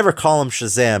 they never call him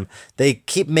Shazam. They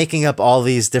keep making up all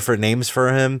these different names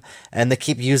for him, and they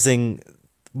keep using,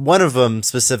 one of them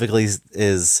specifically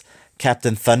is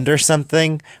Captain Thunder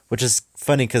something, which is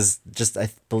funny because I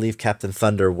believe Captain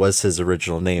Thunder was his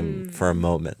original name for a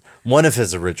moment. One of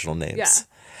his original names. Yeah.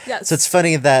 Yes. So it's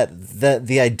funny that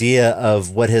the idea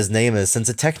of what his name is, since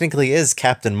it technically is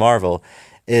Captain Marvel,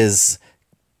 is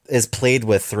played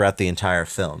with throughout the entire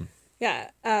film. Yeah.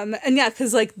 And yeah,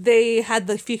 because like they had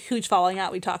the huge falling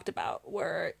out we talked about,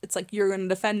 where it's like, you're going to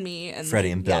defend me, and Freddy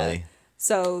and Billy.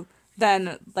 So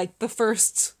then, like, the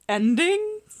first ending.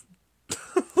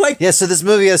 Yeah, so this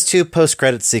movie has two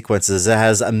post-credit sequences. It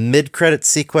has a mid-credit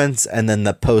sequence and then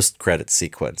the post-credit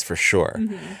sequence for sure.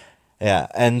 Mm-hmm. Yeah,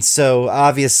 and so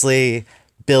obviously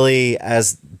Billy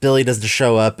doesn't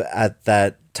show up at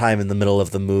that time in the middle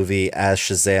of the movie as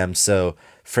Shazam, so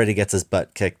Freddy gets his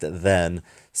butt kicked then.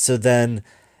 So then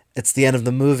it's the end of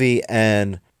the movie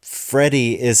and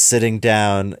Freddy is sitting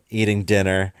down eating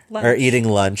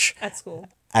lunch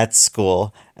at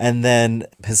school, and then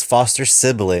his foster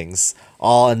siblings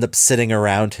all end up sitting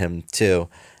around him too.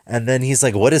 And then he's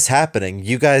like, "What is happening?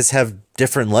 You guys have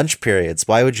different lunch periods.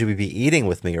 Why would you be eating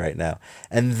with me right now?"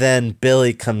 And then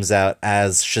Billy comes out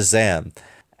as Shazam.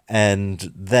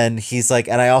 And then he's like,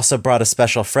 "And I also brought a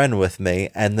special friend with me."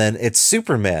 And then it's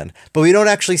Superman. But we don't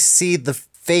actually see the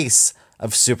face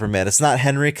of Superman. It's not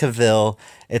Henry Cavill.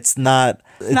 It's not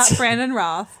Brandon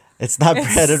Roth. It's not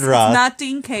Brandon Roth. It's not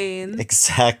Dean Cain.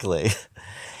 Exactly.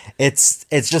 It's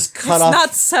just cut off. It's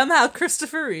not somehow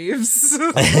Christopher Reeves.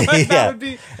 Yeah.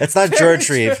 It's not George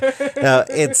Reeves. No,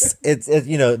 it's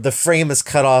the frame is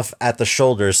cut off at the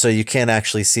shoulders, so you can't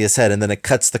actually see his head, and then it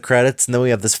cuts the credits, and then we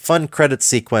have this fun credit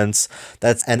sequence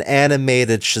that's an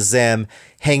animated Shazam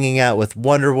hanging out with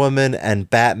Wonder Woman and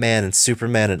Batman and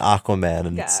Superman and Aquaman,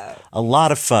 and it's a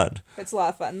lot of fun. It's a lot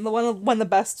of fun. One of the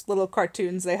best little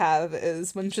cartoons they have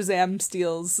is when Shazam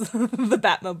steals the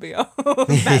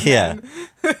Batmobile. Yeah.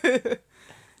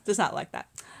 Does not like that.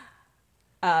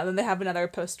 Then they have another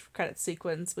post-credit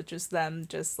sequence, which is them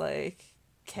just like,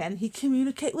 can he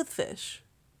communicate with fish?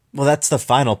 Well, that's the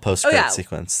final post-credit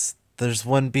sequence. There's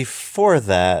one before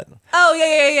that. Oh,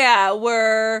 yeah.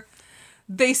 Where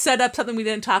they set up something we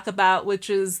didn't talk about, which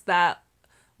is that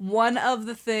one of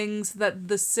the things that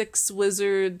the 6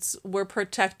 wizards were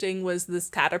protecting was this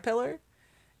caterpillar.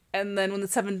 And then when the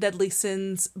 7 deadly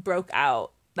sins broke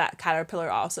out, that caterpillar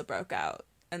also broke out.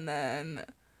 And then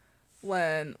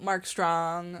when Mark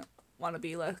Strong,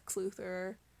 wannabe Lex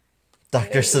Luthor,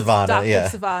 Dr. Savannah, Dr. yeah.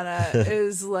 Savannah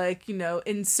is like,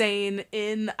 insane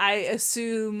in, I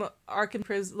assume, Arkham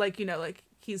prison, like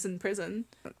he's in prison.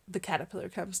 The caterpillar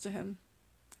comes to him.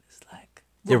 It's like,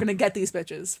 we're going to get these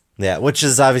bitches. Yeah, which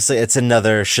is obviously, it's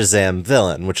another Shazam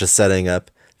villain, which is setting up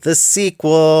the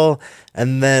sequel.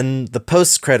 And then the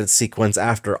post-credit sequence,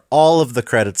 after all of the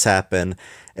credits happen,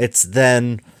 it's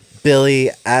then Billy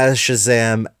as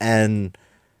Shazam and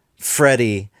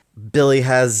Freddy. Billy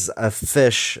has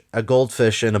a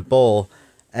goldfish in a bowl,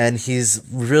 and he's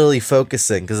really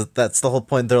focusing because that's the whole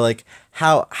point. They're like,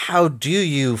 how do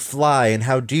you fly and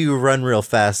how do you run real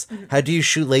fast? How do you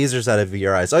shoot lasers out of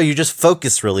your eyes? Oh, you just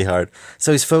focus really hard.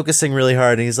 So he's focusing really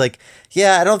hard, and he's like,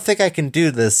 yeah, I don't think I can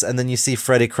do this. And then you see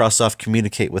Freddy cross off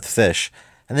communicate with fish.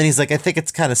 And then he's like, I think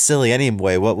it's kind of silly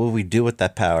anyway. What will we do with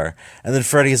that power? And then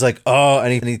Freddy's like, oh,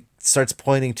 and he starts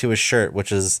pointing to his shirt,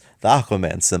 which is the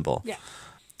Aquaman symbol. Yeah.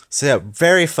 So yeah,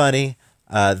 very funny.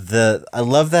 I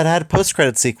love that it had a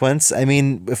post-credit sequence. I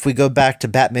mean, if we go back to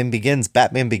Batman Begins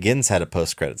had a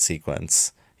post-credit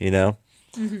sequence,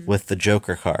 with the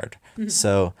Joker card.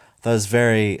 So that was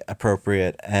very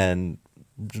appropriate and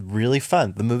really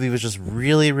fun. The movie was just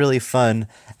really, really fun.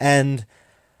 And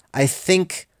I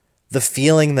think the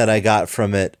feeling that I got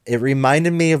from it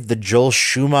reminded me of the Joel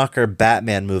Schumacher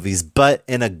Batman movies, but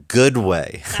in a good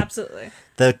way. Absolutely.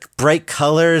 The bright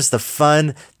colors, the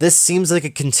fun. This seems like a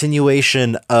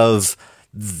continuation of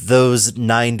those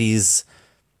 90s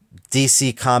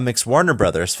DC Comics Warner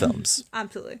Brothers films.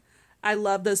 Absolutely. I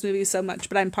love those movies so much,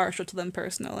 but I'm partial to them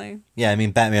personally. Yeah, I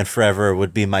mean, Batman Forever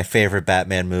would be my favorite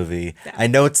Batman movie. Yeah. I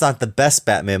know it's not the best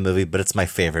Batman movie, but it's my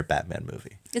favorite Batman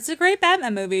movie. It's a great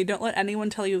Batman movie. Don't let anyone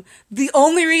tell you. The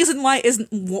only reason why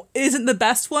isn't the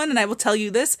best one, and I will tell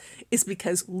you this, is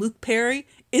because Luke Perry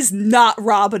is not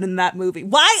Robin in that movie.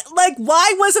 Why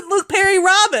wasn't Luke Perry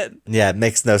Robin? Yeah, it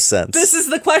makes no sense. This is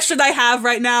the question I have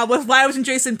right now. With why wasn't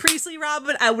Jason Priestley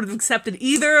Robin? I would have accepted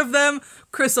either of them.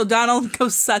 Chris O'Donnell, go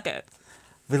suck it.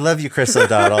 We love you, Chris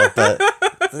O'Donnell, but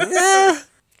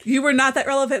You were not that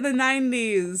relevant in the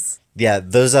 90s. yeah,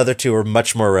 those other two were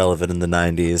much more relevant in the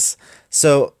 90s.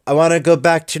 So I want to go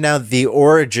back to now the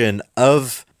origin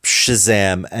of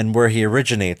Shazam and where he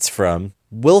originates from.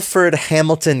 Wilfred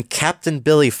Hamilton Captain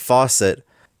Billy Fawcett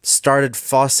started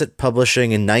Fawcett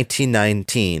Publishing in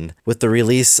 1919 with the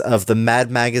release of the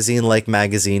Mad Magazine-like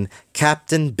magazine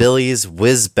Captain Billy's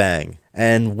Whiz Bang,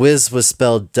 and Whiz was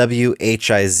spelled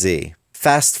W-H-I-Z.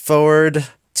 Fast forward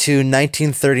to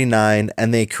 1939,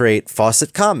 and they create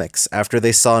Fawcett Comics after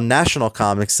they saw National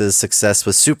Comics' success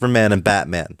with Superman and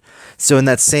Batman. So in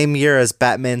that same year as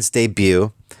Batman's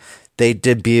debut, they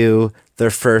debut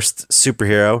their first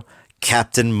superhero,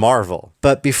 Captain Marvel.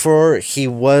 But before he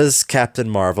was Captain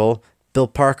Marvel, Bill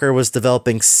Parker was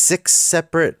developing 6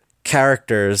 separate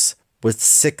characters with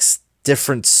 6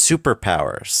 different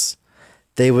superpowers.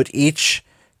 They would each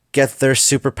get their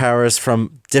superpowers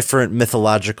from different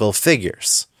mythological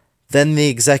figures. Then the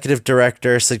executive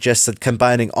director suggested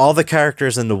combining all the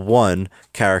characters into one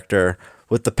character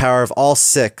with the power of all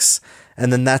 6,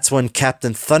 and then that's when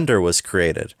Captain Thunder was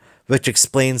created, which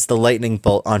explains the lightning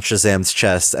bolt on Shazam's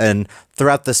chest. And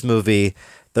throughout this movie,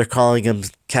 they're calling him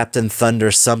Captain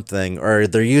Thunder something, or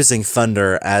they're using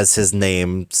Thunder as his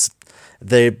name.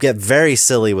 They get very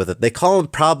silly with it. They call him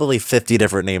probably 50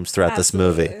 different names throughout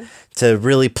Absolutely. this movie to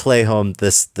really play home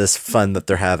this fun that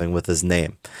they're having with his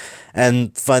name.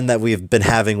 And fun that we've been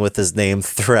having with his name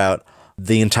throughout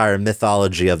the entire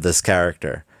mythology of this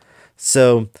character.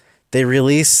 So they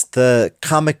released the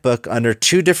comic book under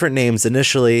 2 different names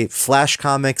initially, Flash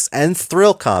Comics and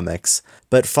Thrill Comics,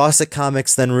 but Fawcett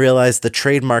Comics then realized the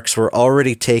trademarks were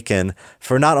already taken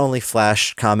for not only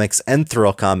Flash Comics and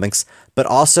Thrill Comics, but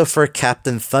also for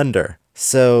Captain Thunder.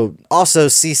 So also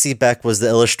C.C. Beck was the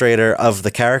illustrator of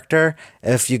the character.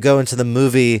 If you go into the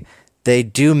movie, they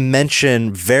do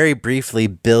mention very briefly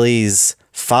Billy's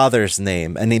father's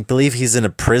name, and I believe he's in a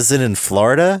prison in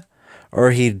Florida,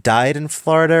 or he died in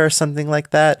Florida or something like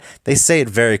that. They say it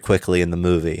very quickly in the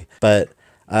movie, but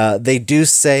they do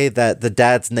say that the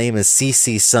dad's name is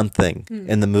CC something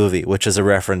in the movie, which is a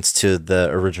reference to the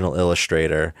original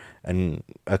illustrator and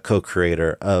a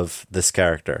co-creator of this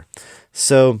character.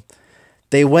 So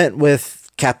they went with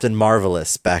Captain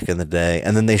Marvelous back in the day,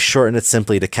 and then they shortened it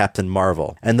simply to Captain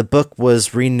Marvel. And the book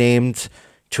was renamed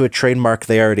to a trademark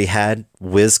they already had,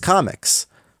 Whiz Comics,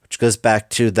 which goes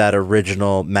back to that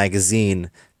original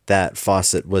magazine that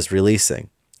Fawcett was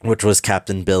releasing, which was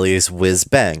Captain Billy's Whiz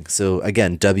Bang. So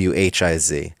again,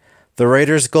 W-H-I-Z. The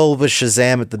writer's goal with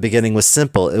Shazam at the beginning was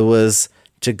simple. It was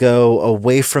to go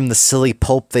away from the silly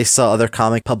pulp they saw other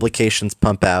comic publications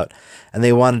pump out, and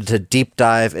they wanted to deep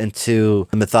dive into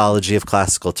the mythology of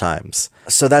classical times.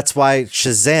 So that's why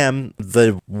Shazam,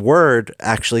 the word,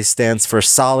 actually stands for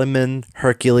Solomon,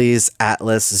 Hercules,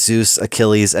 Atlas, Zeus,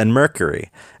 Achilles, and Mercury.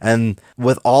 And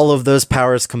with all of those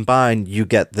powers combined, you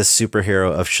get the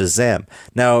superhero of Shazam.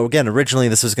 Now, again, originally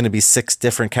this was going to be 6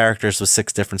 different characters with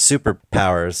 6 different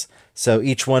superpowers. So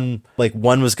each one, like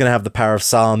one was going to have the power of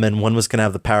Solomon, one was going to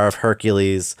have the power of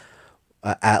Hercules,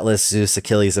 Atlas, Zeus,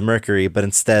 Achilles, and Mercury, but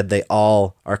instead they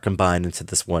all are combined into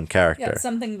this one character. Yeah,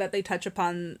 something that they touch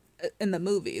upon in the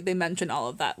movie. They mention all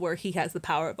of that, where he has the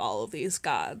power of all of these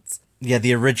gods. Yeah,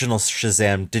 the original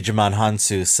Shazam, Digimon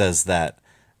Hansu, says that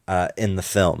in the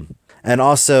film. And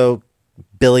also,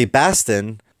 Billy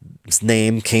Baston's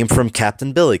name came from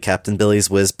Captain Billy. Captain Billy's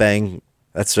Whiz Bang.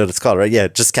 That's what it's called, right? Yeah,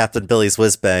 just Captain Billy's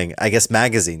Whiz Bang. I guess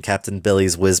magazine. Captain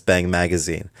Billy's Whiz Bang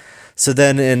magazine. So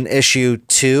then in issue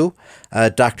 2,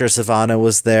 Dr. Savannah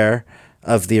was there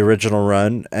of the original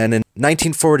run. And in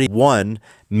 1941,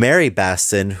 Mary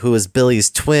Baston, who was Billy's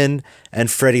twin,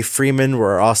 and Freddie Freeman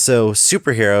were also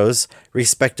superheroes,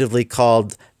 respectively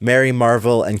called Mary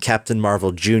Marvel and Captain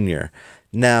Marvel Jr.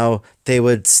 Now, they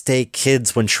would stay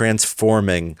kids when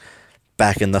transforming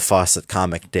back in the Fawcett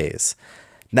comic days.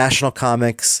 National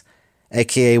Comics,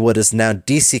 aka what is now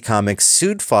DC Comics,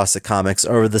 sued Fawcett Comics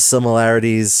over the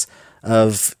similarities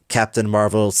of Captain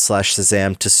Marvel /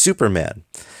 Shazam to Superman.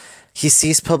 He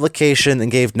ceased publication and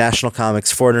gave National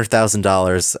Comics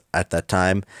 $400,000 at that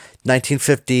time.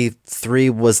 1953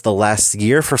 was the last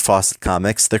year for Fawcett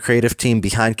Comics. The creative team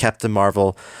behind Captain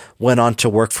Marvel went on to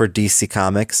work for DC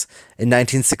Comics. In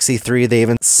 1963, they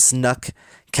even snuck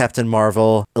Captain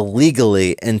Marvel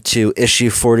illegally into issue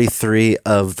 43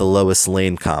 of the Lois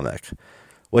Lane comic,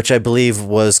 which I believe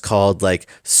was called like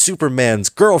Superman's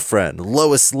Girlfriend,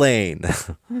 Lois Lane.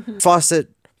 Fawcett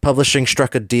Publishing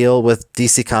struck a deal with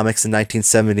DC Comics in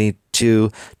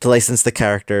 1972 to license the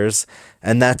characters,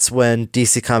 and that's when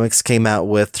DC Comics came out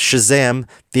with Shazam,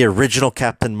 the original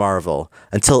Captain Marvel,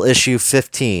 until issue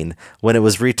 15, when it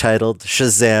was retitled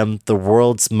Shazam, the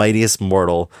World's Mightiest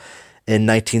Mortal, in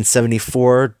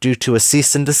 1974 due to a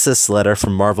cease and desist letter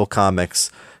from Marvel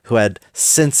Comics, who had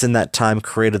since in that time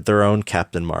created their own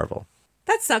Captain Marvel.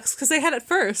 That sucks, because they had it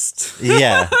first.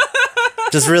 Yeah.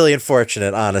 Just really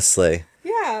unfortunate, honestly.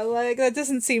 Yeah, like, that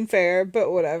doesn't seem fair,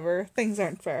 but whatever. Things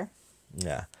aren't fair.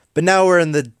 Yeah. But now we're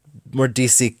in the more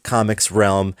DC Comics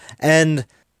realm, and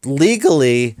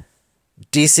legally,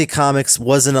 DC Comics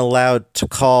wasn't allowed to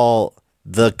call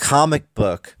the comic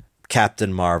book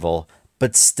Captain Marvel,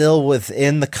 but still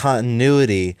within the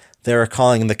continuity, they were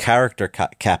calling the character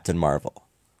Captain Marvel.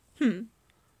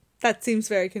 That seems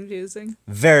very confusing.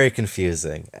 Very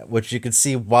confusing, which you can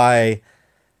see why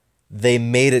they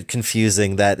made it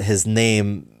confusing that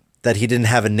he didn't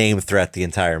have a name throughout the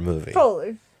entire movie.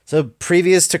 Totally. So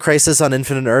previous to Crisis on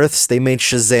Infinite Earths, they made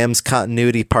Shazam's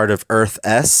continuity part of Earth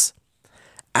S.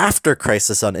 After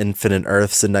Crisis on Infinite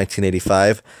Earths in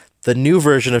 1985, the new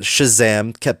version of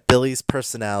Shazam kept Billy's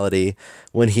personality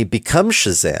when he becomes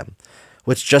Shazam,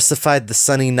 which justified the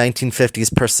sunny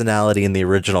 1950s personality in the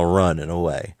original run in a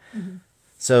way. Mm-hmm.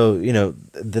 So,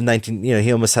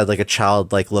 he almost had like a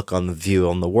childlike look on the view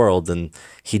on the world, and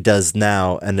he does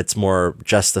now, and it's more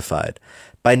justified.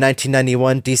 By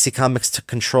 1991, DC Comics took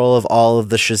control of all of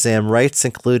the Shazam rights,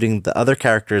 including the other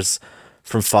characters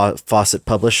from Fawcett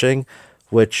Publishing,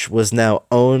 which was now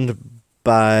owned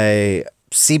by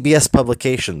CBS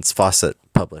Publications, Fawcett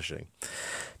Publishing.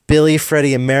 Billy,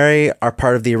 Freddie, and Mary are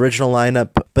part of the original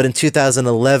lineup, but in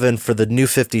 2011, for the New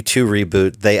 52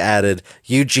 reboot, they added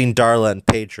Eugene, Darla, and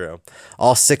Pedro.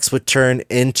 All 6 would turn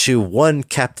into one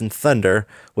Captain Thunder,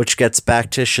 which gets back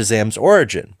to Shazam's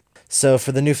origin. So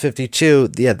for the New 52,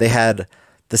 they had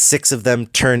the 6 of them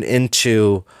turn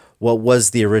into what was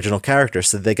the original character,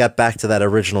 so they got back to that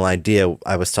original idea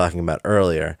I was talking about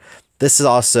earlier. This is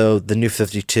also the New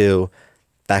 52,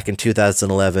 back in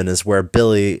 2011, is where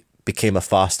Billy became a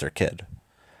foster kid.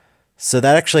 So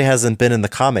that actually hasn't been in the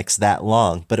comics that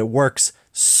long, but it works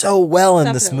so well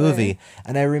in this movie.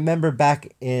 And I remember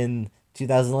back in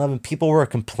 2011, people were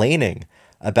complaining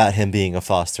about him being a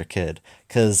foster kid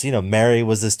because, Mary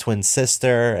was his twin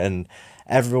sister and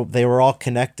they were all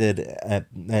connected,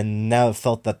 and now it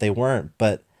felt that they weren't.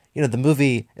 But, the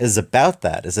movie is about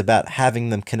that, is about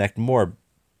having them connect more,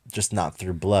 just not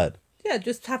through blood. Yeah,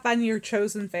 just have on your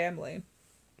chosen family.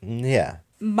 Yeah.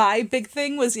 My big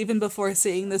thing was, even before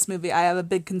seeing this movie, I have a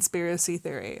big conspiracy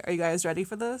theory. Are you guys ready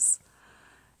for this?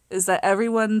 Is that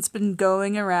everyone's been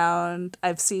going around,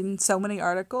 I've seen so many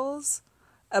articles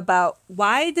about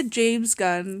why did James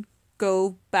Gunn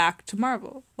go back to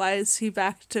Marvel? Why is he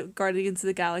back to Guardians of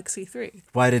the Galaxy 3?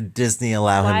 Why did Disney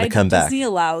allow him Why to come did back? Disney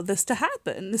allow this to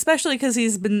happen? Especially because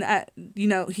he's been at,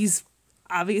 he's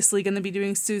obviously going to be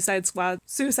doing Suicide Squad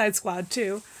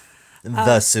 2.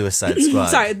 The Suicide Squad.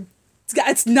 Sorry.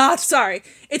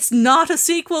 It's not a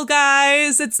sequel,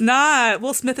 guys. It's not.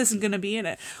 Will Smith isn't going to be in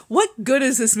it. What good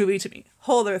is this movie to me?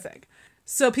 Whole other thing.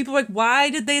 So people are like, why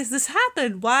did this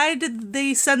happen? Why did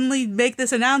they suddenly make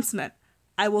this announcement?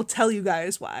 I will tell you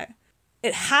guys why.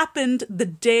 It happened the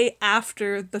day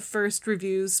after the first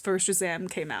reviews for Shazam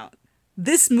came out.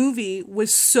 This movie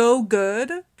was so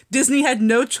good, Disney had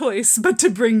no choice but to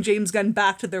bring James Gunn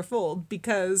back to their fold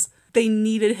because they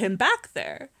needed him back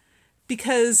there.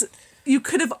 Because you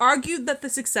could have argued that the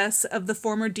success of the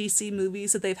former DC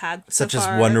movies that they've had such so as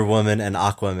far, Wonder Woman and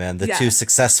Aquaman, the Yeah. two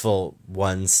successful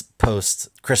ones post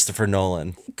Christopher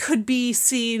Nolan. could be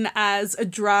seen as a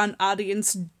drawn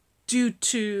audience due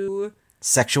to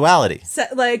Sexuality.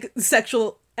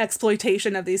 sexual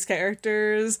exploitation of these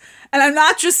characters. And I'm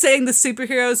not just saying the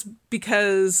superheroes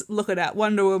because look at that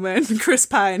Wonder Woman. Chris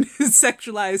Pine is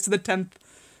sexualized to the 10th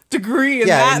degree in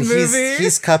that and movie.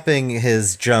 he's cupping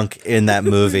his junk in that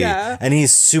movie. Yeah. And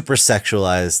he's super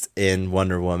sexualized in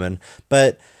Wonder Woman.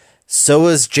 But so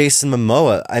is Jason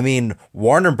Momoa. I mean,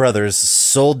 Warner Brothers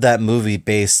sold that movie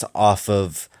based off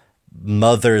of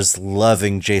mothers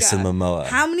loving Jason Yeah. Momoa.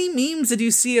 How many memes did you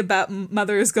see about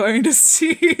mothers going to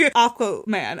see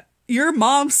Aquaman? Your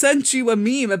mom sent you a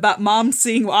meme about mom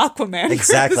seeing Aquaman. Chris.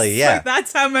 Exactly, yeah. Like,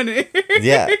 that's how many.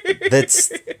 Yeah,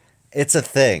 it's a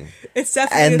thing. It's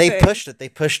definitely And a they thing. pushed it. They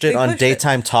pushed it They on pushed it.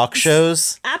 daytime talk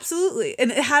shows. Absolutely.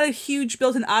 And it had a huge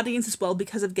built-in audience as well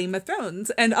because of Game of Thrones.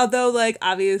 And although, like,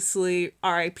 obviously,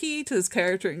 RIP to his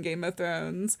character in Game of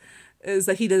Thrones is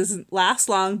that he doesn't last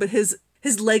long, but his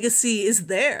legacy is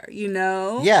there, you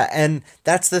know? Yeah, and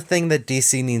that's the thing that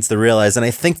DC needs to realize. And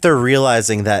I think they're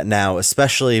realizing that now,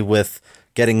 especially with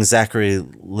getting Zachary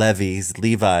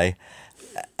Levi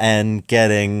and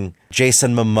getting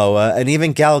Jason Momoa and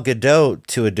even Gal Gadot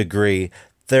to a degree.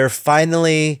 They're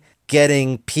finally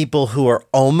getting people who are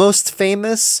almost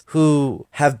famous, who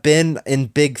have been in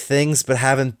big things but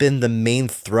haven't been the main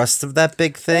thrust of that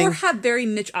big thing. Or have very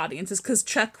niche audiences, because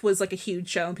Chuck was, like, a huge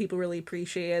show and people really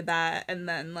appreciated that. And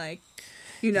then, like,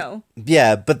 you know.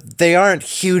 Yeah, but they aren't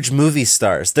huge movie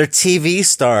stars. They're TV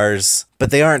stars,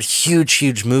 but they aren't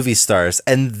huge movie stars.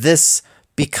 And this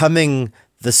becoming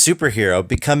the superhero,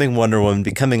 becoming Wonder Woman,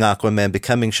 becoming Aquaman,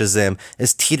 becoming Shazam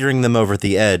is teetering them over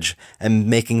the edge and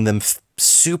making them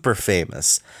super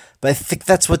famous. But I think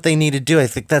that's what they need to do. I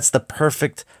think that's the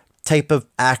perfect type of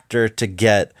actor to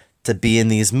get to be in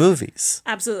these movies.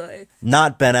 Absolutely.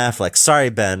 Not Ben Affleck. Sorry,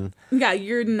 Ben. Yeah,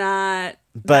 you're not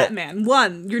But- Batman.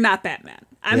 One, you're not Batman.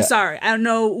 I'm Yeah. sorry. I don't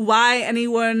know why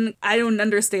I don't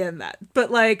understand that. But,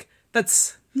 like,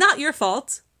 that's not your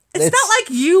fault. It's not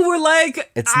like you were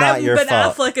like, It's I'm not your Ben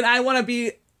fault. Affleck and I want to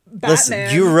be Batman.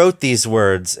 Listen, you wrote these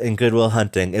words in Good Will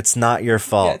Hunting. It's not your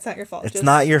fault. Yeah, it's not your fault. It's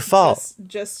not your fault.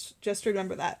 Just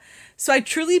remember that. So I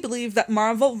truly believe that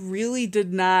Marvel really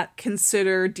did not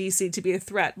consider DC to be a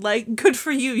threat. Like, good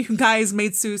for you. You guys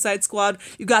made Suicide Squad.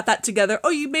 You got that together. Oh,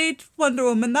 you made Wonder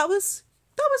Woman. That was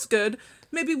good.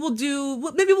 Maybe we'll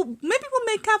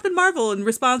make Captain Marvel in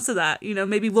response to that. You know,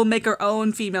 maybe we'll make our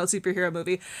own female superhero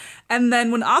movie. And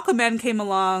then when Aquaman came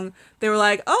along, they were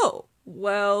like, "Oh,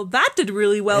 well, that did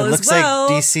really well It as looks well."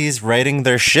 like DC's writing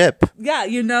their ship. Yeah,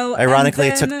 you know. Ironically,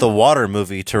 and it took then- the Water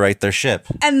movie to write their ship.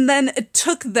 And then it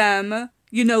took them,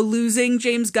 you know, losing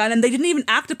James Gunn, and they didn't even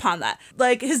act upon that.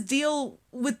 Like, his deal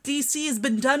with DC has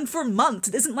been done for months.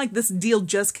 It isn't like this deal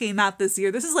just came out this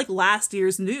year. This is like last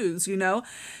year's news, you know?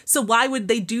 So why would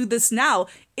they do this now?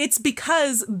 It's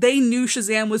because they knew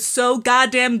Shazam was so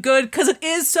goddamn good, because it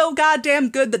is so goddamn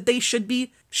good that they should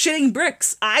be shitting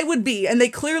bricks. I would be, and they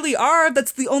clearly are.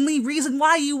 That's the only reason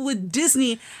why you would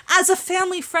Disney as a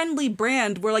family-friendly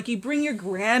brand where, like, you bring your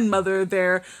grandmother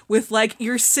there with, like,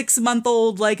 your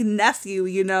 6-month-old, like, nephew,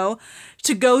 you know,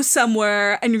 to go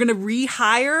somewhere, and you're gonna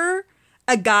rehire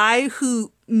a guy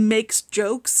who makes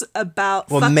jokes about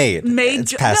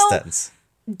It's past tense.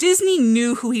 Disney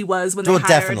knew who he was when they hired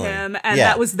definitely. him, and Yeah.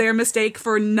 that was their mistake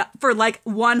for like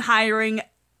one hiring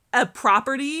a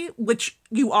property, which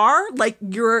you are, like,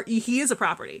 he is a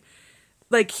property,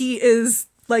 like, he is,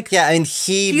 like, Yeah, and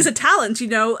he's a talent, you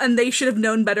know, and they should have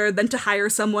known better than to hire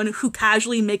someone who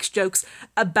casually makes jokes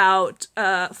about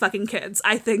fucking kids.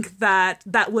 I think that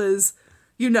was,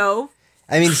 you know.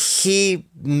 I mean, he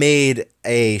made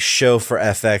a show for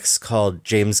FX called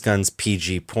James Gunn's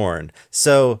PG Porn.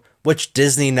 So, which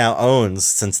Disney now owns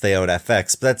since they own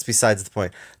FX, but that's besides the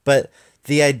point. But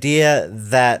the idea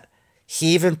that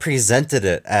he even presented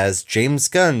it as James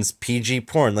Gunn's PG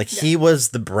porn. Like, he was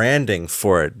the branding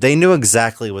for it. They knew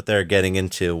exactly what they were getting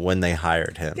into when they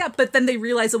hired him. Yeah, but then they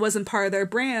realized it wasn't part of their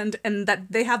brand and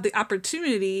that they have the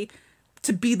opportunity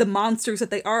to be the monsters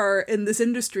that they are in this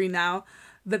industry now,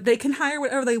 that they can hire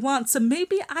whatever they want. So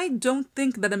maybe I don't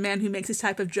think that a man who makes this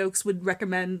type of jokes would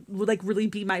like really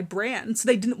be my brand. So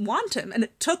they didn't want him. And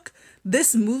it took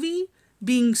this movie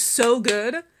being so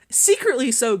good,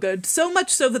 secretly so good, so much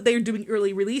so that they're doing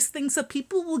early release things so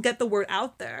people will get the word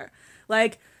out there.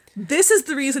 Like, this is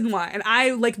the reason why.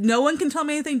 And no one can tell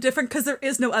me anything different because there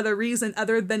is no other reason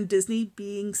other than Disney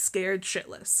being scared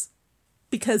shitless.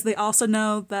 Because they also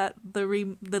know that the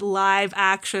live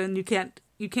action, you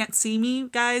can't see me,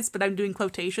 guys, but I'm doing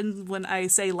quotations when I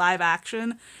say live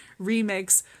action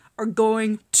remakes are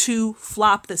going to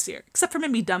flop this year. Except for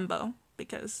maybe Dumbo,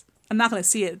 because I'm not going to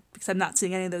see it because I'm not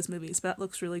seeing any of those movies, but that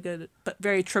looks really good, but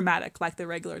very traumatic, like the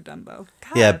regular Dumbo.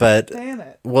 God, Yeah, but damn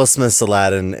it. Will Smith's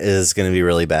Aladdin is going to be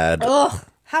really bad. Ugh,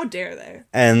 how dare they?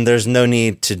 And there's no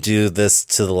need to do this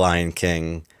to The Lion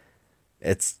King.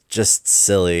 It's just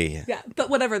silly. Yeah, but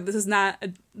whatever. This is not a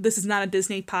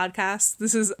Disney podcast.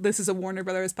 This is a Warner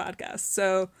Brothers podcast.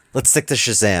 So Let's stick to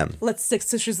Shazam. let's stick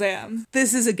to Shazam.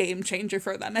 This is a game changer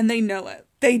for them, and they know it.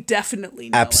 They definitely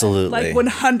know Absolutely. it. Like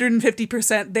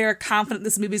 150%, they're confident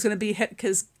this movie's going to be a hit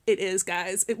because it is,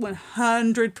 guys. It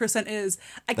 100% is.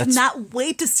 I cannot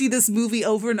wait to see this movie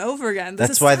over and over again. This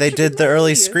That's is why such they a did good the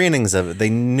early movie. screenings of it. They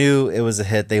knew it was a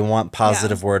hit. They want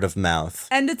positive word of mouth.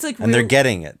 And it's like, And they're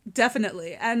getting it.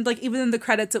 definitely. And like even in the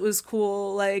credits, it was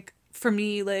cool. Like for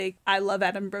me, like I love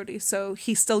Adam Brody, so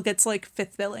he still gets like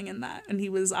fifth billing in that, and he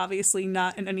was obviously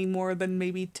not in any more than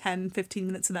maybe 10-15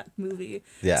 minutes of that movie.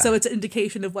 Yeah. So it's an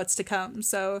indication of what's to come.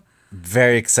 So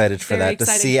Very excited for Very that. To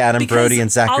exciting. see Adam Because Brody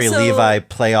and Zachary also- Levi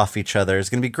play off each other is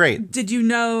going to be great. did you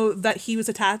know that he was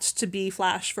attached to be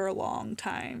Flash for a long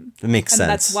time? It makes And sense.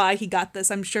 that's why he got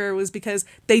this. I'm sure it was because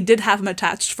they did have him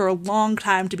attached for a long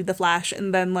time to be the Flash,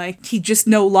 and then like he just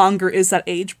no longer is that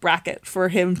age bracket for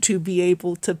him to be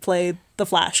able to play the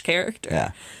Flash character.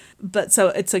 Yeah. But so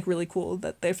it's like really cool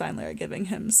that they finally are giving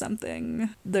him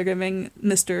something. They're giving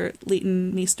Mr.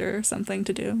 Leighton Meester something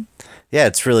to do. Yeah,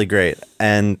 it's really great.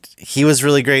 And he was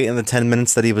really great in the 10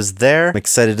 minutes that he was there. I'm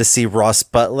excited to see Ross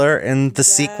Butler in the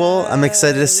sequel. I'm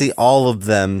excited to see all of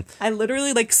them. I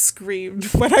literally like screamed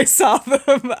when I saw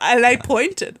them and I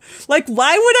pointed. Like,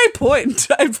 why would I point?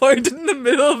 I pointed in the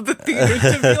middle of the theater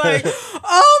to be like,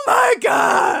 oh my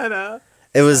God.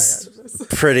 It was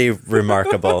pretty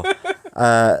remarkable.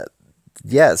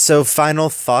 Yeah, so final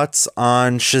thoughts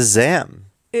on Shazam.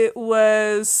 It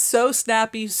was so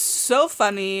snappy, so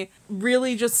funny,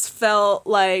 really just felt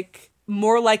like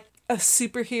more like a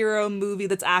superhero movie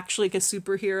that's actually like a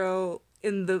superhero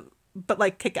but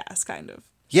like kick-ass kind of.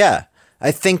 Yeah,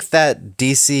 I think that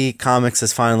DC Comics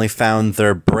has finally found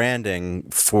their branding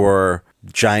for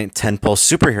giant tentpole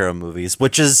superhero movies,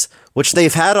 which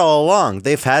they've had all along.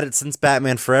 They've had it since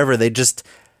Batman Forever. They just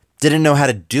didn't know how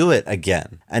to do it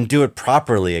again and do it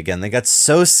properly again. They got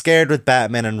so scared with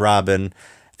Batman and Robin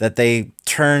that they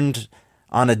turned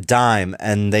on a dime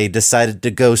and they decided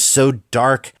to go so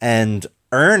dark and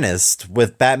earnest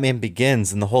with Batman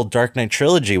Begins and the whole Dark Knight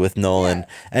trilogy with Nolan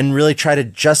and really try to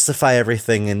justify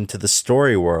everything into the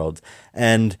story world.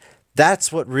 And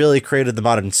that's what really created the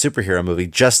modern superhero movie.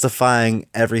 Justifying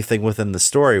everything within the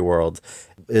story world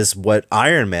is what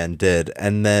Iron Man did.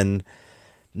 And then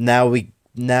now we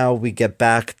get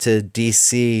back to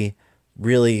DC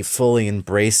really fully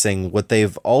embracing what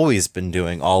they've always been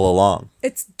doing all along.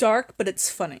 It's dark, but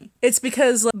it's funny. It's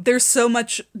because like, there's so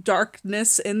much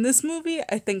darkness in this movie,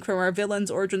 I think, from our villain's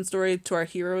origin story to our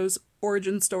hero's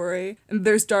origin story. And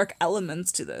there's dark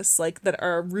elements to this, like, that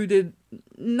are rooted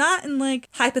not in, like,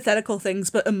 hypothetical things,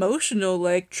 but emotional,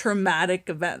 like, traumatic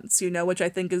events, you know, which I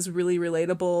think is really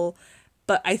relatable.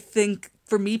 But I think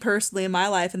for me personally in my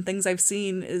life and things I've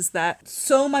seen is that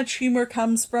so much humor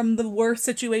comes from the worst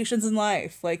situations in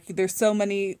life. Like there's so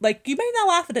many, like you may not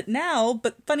laugh at it now,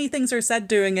 but funny things are said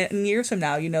during it, and years from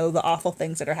now, you know, the awful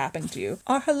things that are happening to you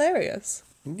are hilarious.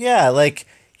 Yeah, like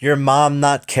your mom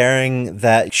not caring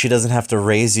that she doesn't have to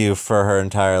raise you for her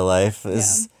entire life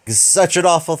is such an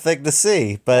awful thing to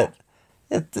see, but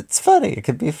it's funny. It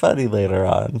could be funny later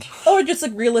on. Or just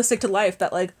like realistic to life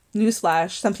that like,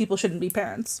 newsflash, some people shouldn't be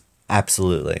parents.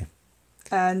 Absolutely.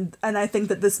 And I think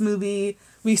that this movie,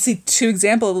 we see two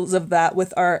examples of that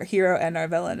with our hero and our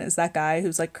villain, is that guy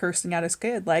who's like cursing out his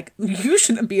kid. Like, you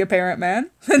shouldn't be a parent, man.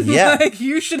 And Yeah. like,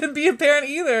 you shouldn't be a parent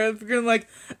either if you're gonna like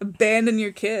abandon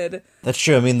your kid. That's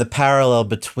true. I mean, the parallel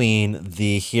between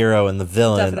the hero and the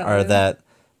villain Definitely. are that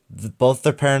both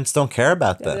their parents don't care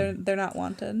about them. They're not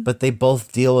wanted. But they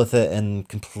both deal with it in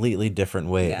completely different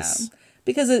ways. Yeah.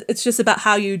 Because it's just about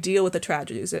how you deal with the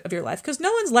tragedies of your life. Because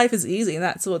no one's life is easy, and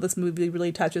that's what this movie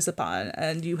really touches upon.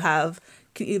 And you can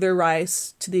either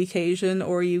rise to the occasion,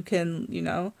 or you can,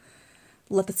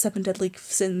 let the 7 deadly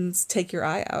sins take your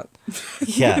eye out.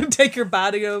 Yeah. Take your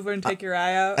body over and take your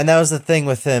eye out. And that was the thing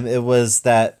with him. It was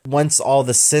that once all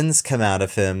the sins come out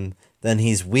of him, then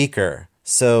he's weaker.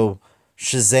 So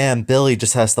Shazam, Billy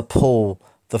just has to pull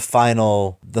the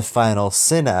final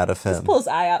sin out of him. Just pull his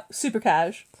eye out. Super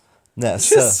cash. Yeah,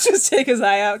 Just take his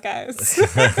eye out, guys.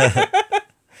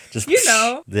 just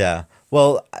Yeah.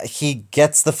 Well, he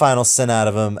gets the final sin out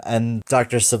of him, and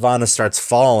Dr. Sivana starts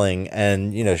falling,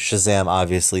 and Shazam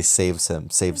obviously saves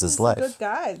his life. He's a good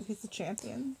guy. He's a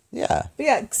champion. Yeah. But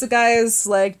yeah, so guys,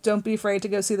 don't be afraid to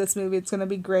go see this movie. It's gonna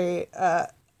be great. A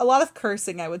lot of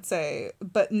cursing, I would say,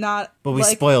 but not. But we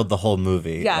spoiled the whole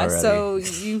movie. Yeah, already. so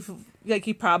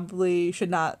you probably should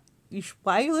not.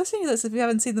 Why are you listening to this if you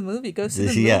haven't seen the movie? Go see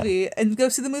the movie and go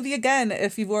see the movie again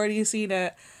if you've already seen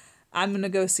it. I'm going to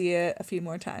go see it a few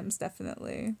more times,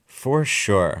 definitely. For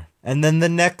sure. And then the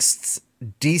next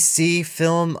DC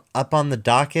film up on the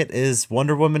docket is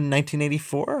Wonder Woman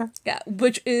 1984. Yeah,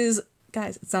 which is,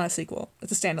 guys, it's not a sequel.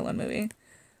 It's a standalone movie.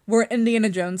 We're Indiana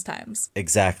Jones times.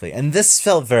 Exactly. And this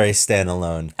felt very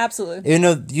standalone. Absolutely.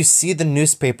 You see the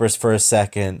newspapers for a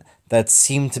second that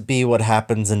seem to be what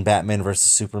happens in Batman vs.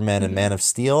 Superman and Man of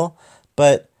Steel,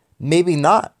 but maybe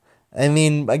not. I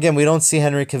mean, again, we don't see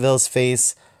Henry Cavill's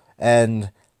face,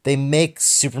 and they make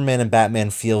Superman and Batman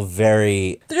feel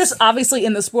very... They're just obviously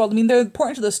in this world. I mean, they're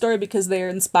important to the story because they're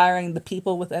inspiring the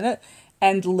people within it,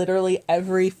 and literally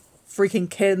every freaking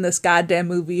kid in this goddamn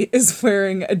movie is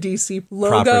wearing a DC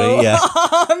logo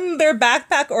on their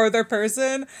backpack or their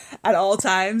person at all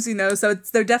times, so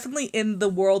they're definitely in the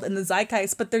world, in the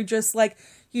zeitgeist, but they're just like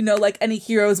any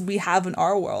heroes we have in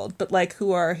our world, but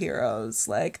who are our heroes?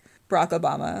 Like Barack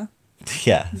Obama.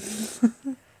 Yeah.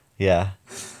 Yeah.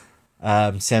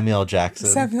 Samuel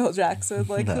Jackson.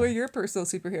 Who are your personal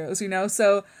superheroes,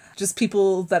 so just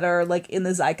people that are in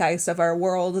the zeitgeist of our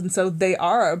world, and so they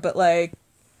are, but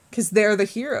because they're the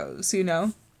heroes,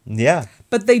 Yeah.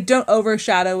 But they don't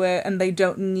overshadow it, and they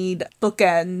don't need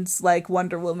bookends like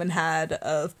Wonder Woman had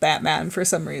of Batman for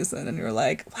some reason. And you're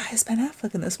like, why is Ben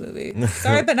Affleck in this movie?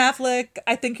 Sorry, Ben Affleck.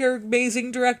 I think you're an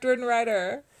amazing director and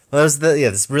writer. Well,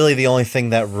 that's really the only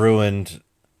thing that ruined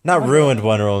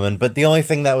Wonder Woman, but the only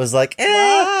thing that was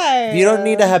why? You don't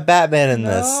need to have Batman in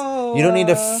this. No. You don't need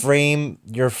to frame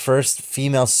your first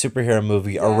female superhero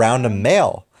movie around a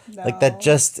male. No. That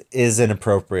just is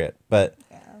inappropriate, but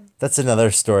that's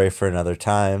another story for another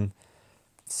time.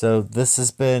 So this has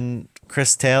been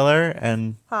Chris Taylor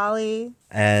and Holly.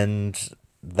 And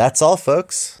that's all,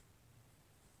 folks.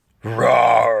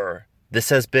 Roar! This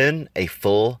has been a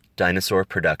full dinosaur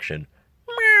production.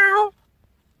 Meow.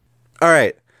 All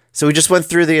right. So we just went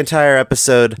through the entire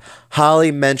episode.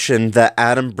 Holly mentioned that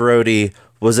Adam Brody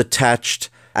was attached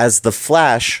as the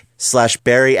Flash /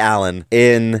 Barry Allen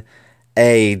in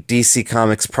a DC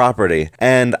Comics property.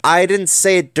 And I didn't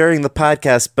say it during the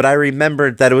podcast, but I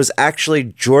remembered that it was actually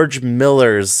George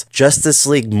Miller's Justice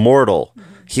League Mortal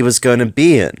he was going to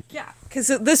be in. Yeah, because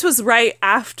this was right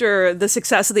after the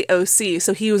success of the OC,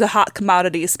 so he was a hot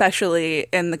commodity, especially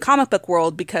in the comic book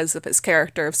world, because of his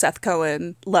character of Seth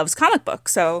Cohen loves comic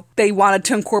books. So they wanted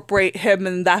to incorporate him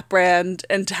and that brand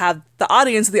and to have the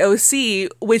audience of the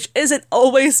OC, which isn't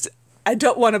always, I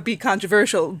don't want to be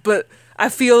controversial, but I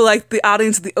feel like the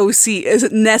audience of the OC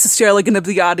isn't necessarily going to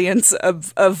be the audience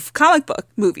of comic book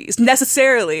movies,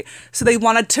 necessarily. So they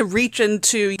wanted to reach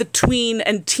into the tween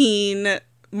and teen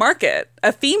market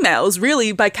of females,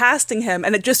 really, by casting him,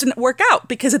 and it just didn't work out,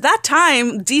 because at that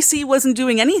time, DC wasn't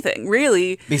doing anything,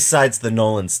 really. Besides the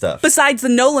Nolan stuff,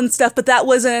 but that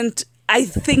wasn't, I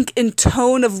think, in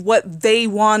tone of what they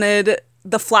wanted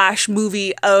the Flash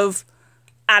movie of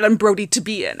Adam Brody to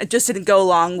be in. It just didn't go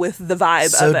along with the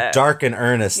vibe of it. So dark and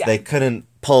earnest, they couldn't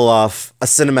pull off a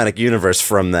cinematic universe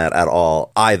from that at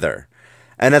all, either.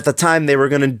 And at the time, they were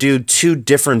going to do 2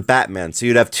 different Batman. So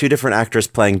you'd have 2 different actors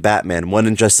playing Batman, one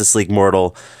in Justice League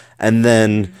Mortal, and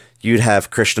then you'd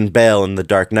have Christian Bale in the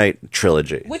Dark Knight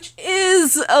trilogy. Which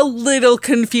is a little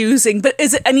confusing, but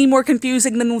is it any more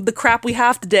confusing than the crap we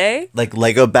have today? Like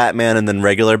Lego Batman and then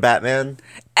regular Batman?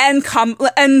 And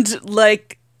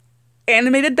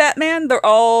animated Batman, they're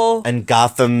all... And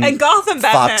Gotham Batman.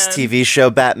 Fox TV show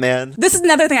Batman. This is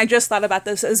another thing I just thought about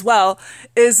this as well,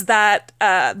 is that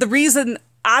the reason,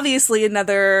 obviously,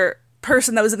 another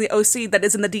person that was in the OC that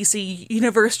is in the DC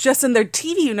universe, just in their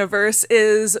TV universe,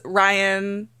 is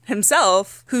Ryan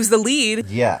himself, who's the lead.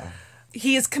 Yeah.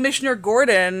 He is Commissioner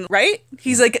Gordon, right?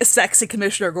 He's like a sexy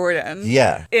Commissioner Gordon.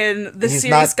 Yeah. In the He's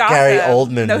series not Gotham. Gary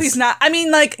Oldman's- No, he's not. I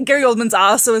mean, like, Gary Oldman's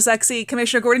also a sexy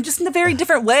Commissioner Gordon, just in a very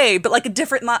different way, but like a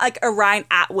different, like a Ryan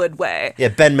Atwood way. Yeah,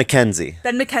 Ben McKenzie.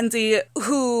 Ben McKenzie,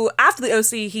 who after the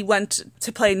OC, he went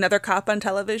to play another cop on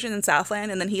television in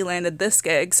Southland, and then he landed this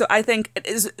gig. So I think it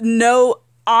is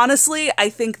honestly, I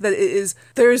think that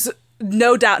there's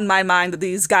no doubt in my mind that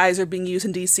these guys are being used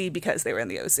in DC because they were in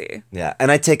the OC. Yeah,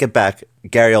 and I take it back.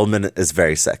 Gary Oldman is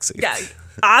very sexy. Yeah,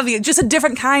 obvious, just a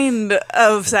different kind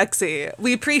of sexy.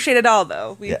 We appreciate it all,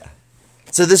 though. Yeah.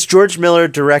 So this George Miller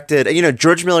directed,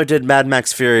 George Miller did Mad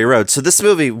Max Fury Road. So this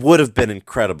movie would have been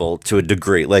incredible to a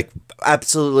degree. Like,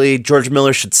 absolutely, George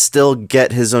Miller should still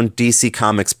get his own DC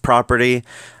Comics property.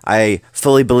 I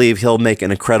fully believe he'll make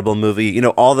an incredible movie.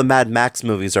 All the Mad Max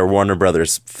movies are Warner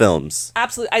Brothers films.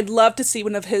 Absolutely. I'd love to see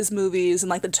one of his movies and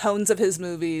like the tones of his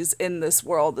movies in this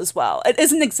world as well. It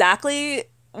isn't exactly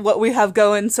what we have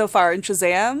going so far in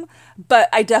Shazam, but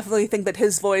I definitely think that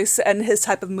his voice and his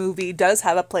type of movie does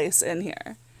have a place in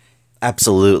here.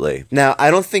 Absolutely. Now,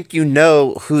 I don't think you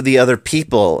know who the other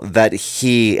people that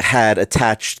he had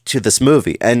attached to this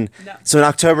movie. And No. So in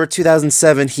October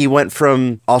 2007, he went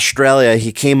from Australia,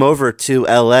 he came over to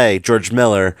LA, George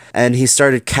Miller, and he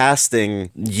started casting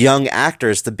young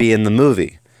actors to be in the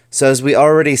movie. So as we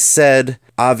already said,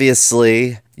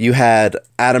 obviously, you had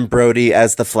Adam Brody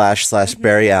as the Flash /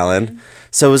 Barry Allen.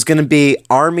 So it was going to be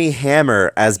Armie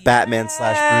Hammer as Batman / Bruce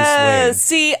Wayne.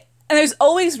 See, and there's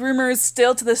always rumors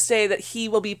still to this day that he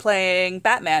will be playing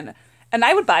Batman. And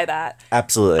I would buy that.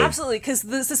 Absolutely. Absolutely, because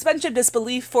the suspension of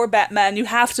disbelief for Batman, you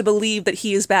have to believe that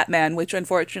he is Batman, which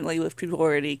unfortunately we've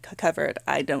already covered.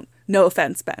 No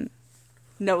offense, Ben.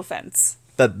 No offense.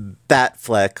 But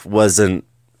Batfleck wasn't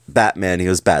Batman, he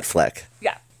was Batfleck.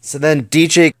 Yeah. So then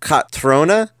DJ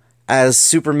Cotrona as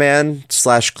Superman /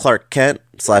 Clark Kent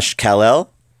 / Kal-El.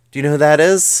 Do you know who that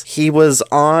is? He was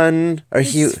on...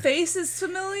 His face is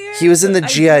familiar. He was in the but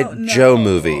I G.I. don't know. Joe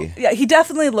movie. Yeah, he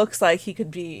definitely looks like he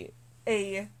could be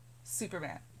a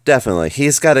Superman. Definitely.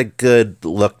 He's got a good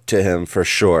look to him for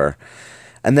sure.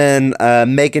 And then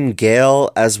Megan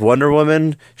Gale as Wonder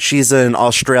Woman. She's an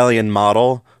Australian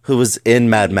model who was in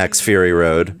Mad Max Fury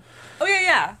Road. Oh,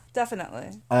 yeah,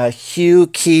 definitely. Hugh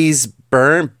Keys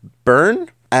Byrne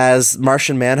as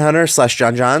Martian Manhunter /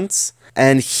 John Johns.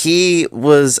 And he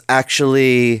was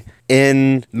actually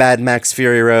in Mad Max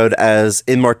Fury Road as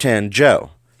Immortan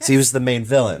Joe. So he was the main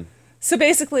villain. So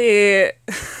basically,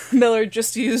 Miller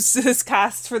just used his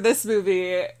cast for this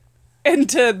movie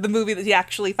into the movie that he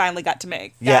actually finally got to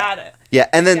make. Got it. Yeah,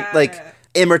 and then, Got like, it.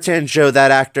 Immortan Joe,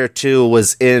 that actor, too,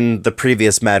 was in the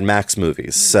previous Mad Max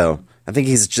movies. So I think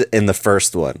he's in the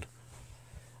first one.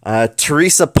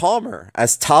 Teresa Palmer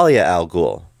as Talia al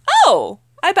Ghul. Oh,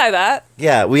 I buy that.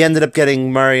 Yeah, we ended up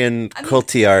getting Marion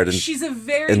Cotillard She's a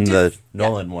very in the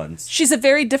Nolan ones. She's a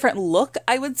very different look,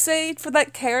 I would say, for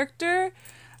that character.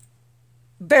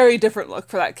 Very different look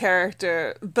for that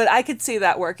character, but I could see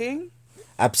that working.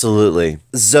 Absolutely.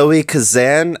 Zoe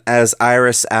Kazan as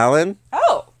Iris Allen,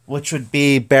 Oh. which would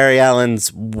be Barry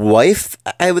Allen's wife,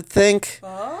 I would think.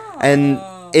 Oh. And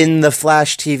in the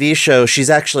Flash TV show, she's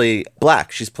actually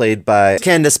black. She's played by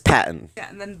Candace Patton. Yeah,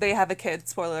 and then they have a kid,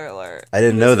 spoiler alert. I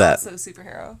didn't who know is that. Also a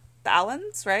superhero. The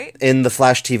Allens, right? In the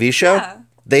Flash TV show, Yeah.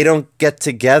 they don't get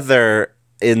together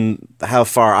in how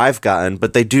far I've gotten,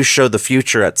 but they do show the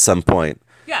future at some point.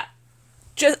 Yeah.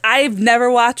 I've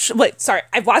never watched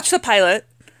I've watched the pilot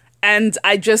and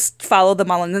I just follow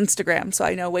them all on Instagram, so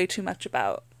I know way too much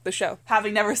about the show.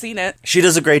 Having never seen it. She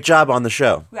does a great job on the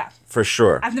show. Yeah. For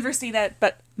sure. I've never seen it,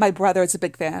 but my brother is a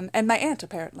big fan, and my aunt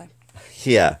apparently.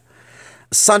 Yeah.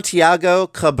 Santiago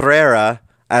Cabrera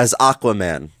as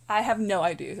Aquaman. I have no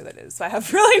idea who that is, so I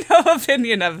have really no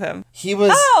opinion of him. He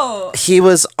was Oh! he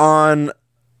was on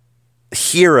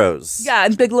Heroes. Yeah,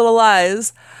 and Big Little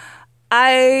Lies.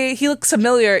 He looks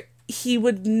familiar. He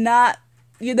would not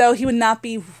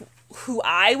be who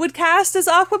I would cast as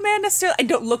Aquaman necessarily. I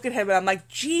don't look at him and I'm like,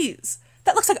 geez,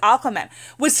 that looks like Aquaman.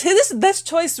 Was this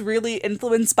choice really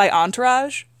influenced by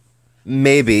Entourage?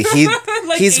 Maybe.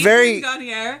 Like he's Adrian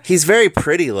Grenier. he's very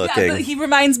pretty looking. Yeah, but he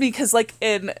reminds me because like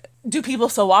do people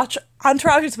still watch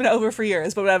Entourage? It's been over for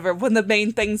years, but whatever. One of the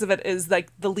main things of it is like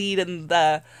the lead and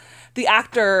the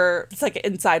actor, it's like an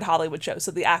inside Hollywood show.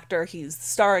 So the actor, he's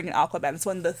starring in Aquaman. It's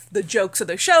one of the jokes of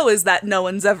the show is that no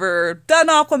one's ever done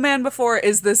Aquaman before.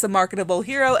 Is this a marketable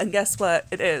hero? And guess what?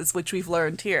 It is, which we've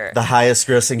learned here. The highest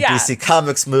grossing Yeah. DC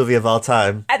Comics movie of all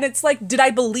time. And it's like, did I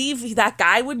believe that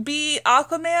guy would be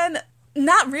Aquaman?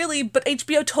 not really, but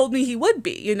HBO told me he would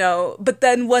be, you know. But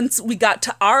then once we got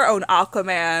to our own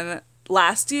Aquaman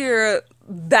last year,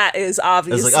 that is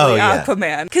obviously oh, yeah.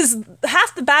 Aquaman. Because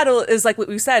half the battle is like what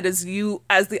we said, is you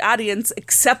as the audience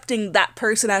accepting that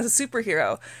person as a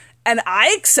superhero. And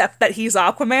I accept that he's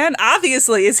Aquaman.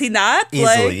 Obviously, is he not?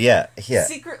 Easily, yeah.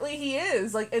 Secretly, he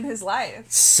is, like, in his life.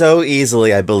 So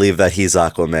easily, I believe that he's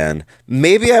Aquaman.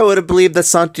 Maybe I would have believed that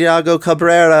Santiago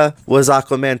Cabrera was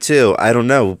Aquaman too. I don't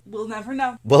know. We'll never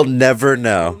know. We'll never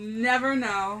know. Never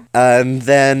know. And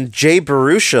then Jay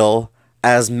Baruchel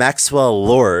as Maxwell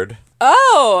Lord.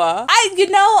 Oh,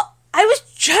 I was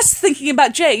just thinking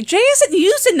about Jay. Jay isn't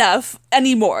used enough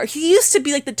anymore. He used to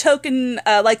be like the token,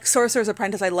 like Sorcerer's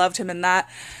Apprentice. I loved him in that.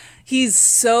 He's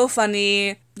so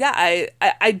funny. Yeah,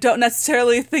 I don't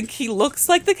necessarily think he looks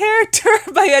like the character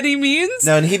by any means.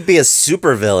 No, and he'd be a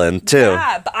supervillain too.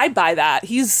 Yeah, but I buy that.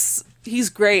 He's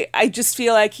great. I just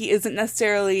feel like he isn't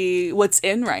necessarily what's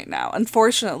in right now,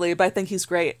 unfortunately, but I think he's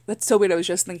great. That's so weird. I was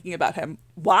just thinking about him.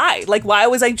 Why? Like, why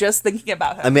was I just thinking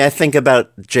about him? I mean, I think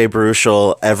about Jay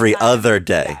Baruchel every other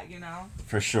day. Yeah, you know?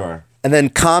 For sure. And then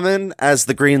Common as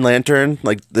the Green Lantern,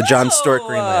 like the John Stewart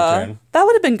Green Lantern. That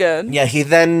would have been good. Yeah,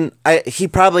 he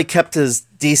probably kept his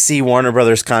DC Warner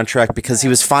Brothers contract because he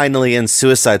was finally in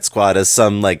Suicide Squad as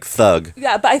some, like, thug.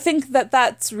 Yeah, but I think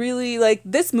that's really, like,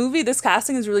 this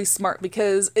casting is really smart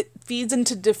because it feeds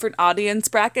into different audience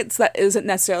brackets that isn't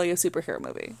necessarily a superhero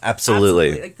movie.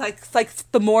 Absolutely.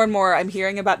 Like the more and more I'm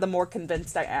hearing about, the more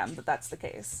convinced I am that that's the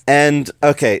case. And,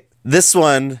 okay, this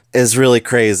one is really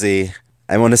crazy.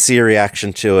 I want to see a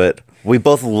reaction to it. We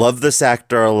both love this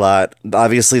actor a lot.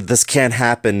 Obviously, this can't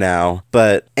happen now.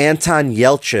 But Anton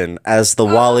Yelchin as the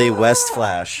Wally West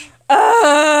Flash.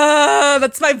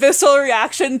 That's my visceral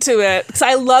reaction to it. Because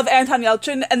I love Anton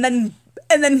Yelchin, and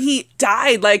then he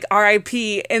died, like,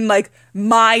 R.I.P. in, like,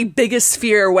 my biggest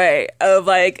fear way of,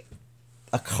 like...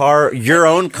 Your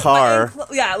own car,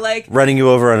 yeah, like... running you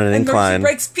over on an emergency incline.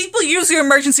 brakes. People use your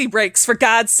emergency brakes, for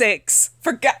God's sakes.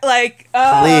 Please.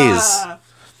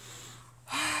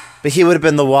 But he would have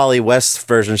been the Wally West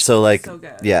version, so, like, So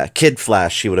good. yeah, Kid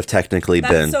Flash he would have technically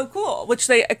been. That's so cool. Which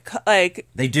they, like...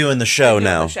 They do in the show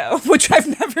now. Which I've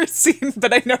never seen,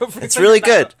 but I know It's really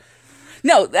good.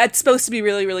 No, that's supposed to be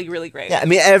really, really, really great. Yeah, I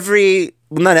mean,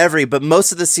 not every, but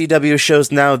most of the CW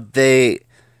shows now,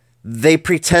 they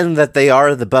pretend that they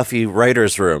are the Buffy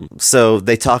writers' room. So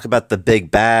they talk about the big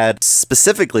bad,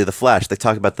 specifically the Flash. They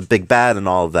talk about the big bad and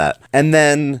all of that. And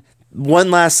then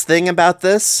one last thing about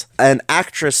this, an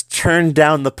actress turned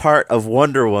down the part of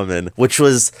Wonder Woman, which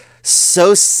was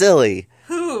so silly.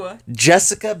 Who?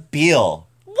 Jessica Biel.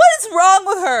 What is wrong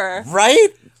with her? Right?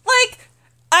 Like,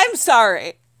 I'm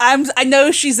sorry. I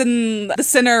know she's in The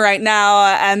Sinner right now,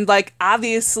 and, like,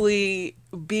 obviously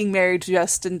being married to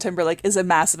Justin Timberlake is a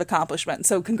massive accomplishment.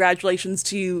 So congratulations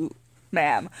to you,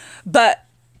 ma'am. But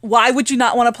why would you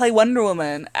not want to play Wonder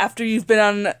Woman after you've been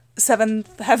on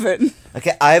Seventh Heaven?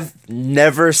 Okay, I've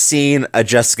never seen a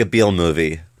Jessica Biel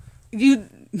movie. I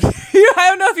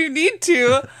don't know if you need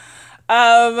to.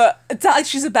 It's not like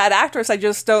she's a bad actress. I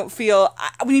just don't feel...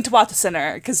 we need to watch The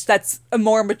Sinner, because that's a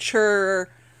more mature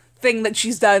thing that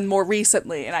she's done more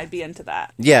recently, and I'd be into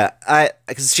that. Yeah,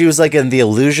 because she was like in The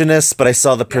Illusionist, but I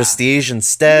saw The Prestige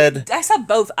instead. I saw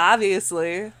both,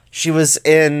 obviously. She was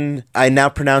in I Now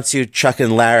Pronounce You Chuck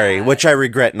and Larry, which I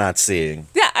regret not seeing.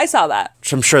 Yeah, I saw that.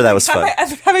 Which I'm sure that was fun.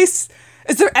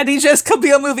 Is there any Jessica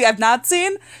Biel movie I've not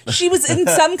seen? She was in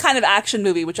some kind of action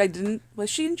movie, which I didn't...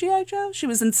 Was she in G.I. Joe? She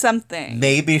was in something.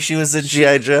 Maybe she was in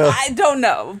G.I. Joe. I don't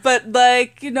know. But,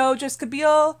 like, Jessica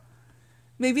Biel...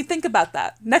 Maybe think about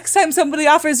that. Next time somebody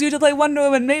offers you to play Wonder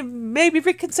Woman, maybe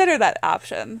reconsider that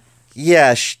option.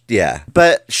 Yeah, yeah.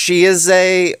 But she is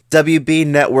a WB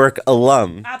Network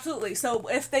alum. Absolutely. So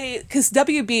because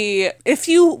WB, if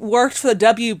you worked for the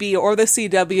WB or the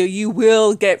CW, you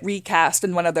will get recast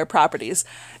in one of their properties.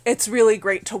 It's really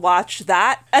great to watch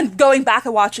that. And going back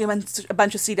and watching a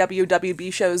bunch of CW,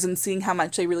 WB shows and seeing how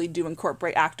much they really do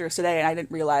incorporate actors today. And I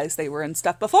didn't realize they were in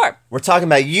stuff before. We're talking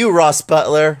about you, Ross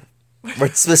Butler. We're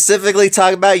specifically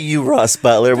talking about you, Ross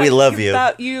Butler. We love you.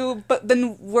 About you, but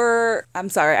then I'm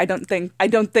sorry. I don't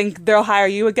think they'll hire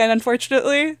you again.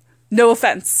 Unfortunately, no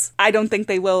offense. I don't think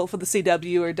they will for the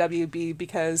CW or WB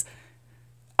because,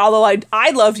 although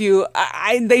I love you,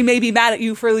 they may be mad at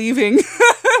you for leaving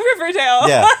Riverdale.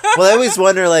 Yeah. Well, I always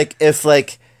wonder, like, if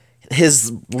like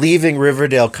his leaving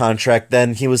Riverdale contract,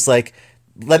 then he was like,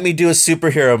 let me do a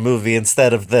superhero movie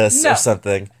instead of this or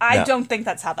something. I don't think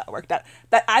that's how that worked out.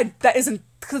 That isn't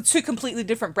two completely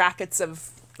different brackets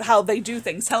of how they do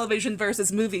things, television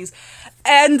versus movies.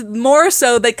 And more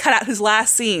so, they cut out his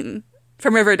last scene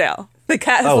from Riverdale. the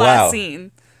cat's Oh, last wow.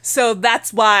 scene. So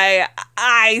that's why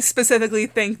I specifically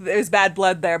think there's bad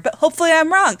blood there. But hopefully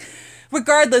I'm wrong.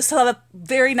 Regardless, he'll have a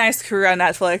very nice career on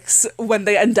Netflix. When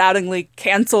they undoubtedly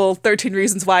cancel 13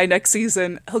 Reasons Why next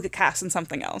season, he'll get cast in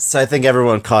something else. So I think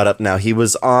everyone caught up now. He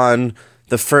was on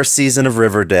the first season of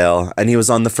Riverdale, and he was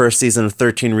on the first season of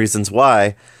 13 Reasons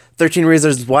Why. 13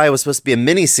 Reasons Why was supposed to be a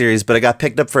miniseries, but it got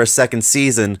picked up for a second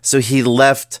season. So he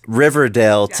left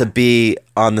Riverdale to be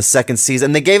on the second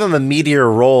season. They gave him a meteor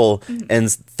role in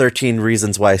 13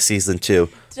 Reasons Why season 2.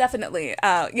 Definitely.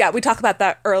 Yeah, we talked about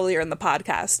that earlier in the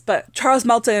podcast. But Charles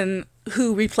Melton,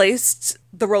 who replaced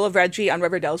the role of Reggie on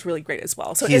Riverdale, is really great as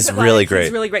well. So He's isn't, like, really great.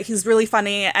 He's really great. He's really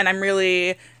funny, and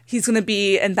he's going to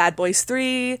be in Bad Boys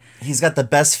 3. He's got the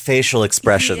best facial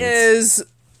expressions. He is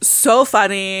so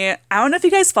funny. I don't know if you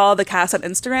guys follow the cast on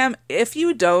Instagram. If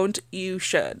you don't, you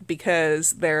should,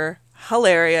 because they're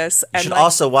hilarious. You And should like,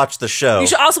 also watch the show. you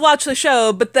should also watch the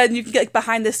show, but then you can get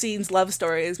behind the scenes love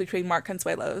stories between Mark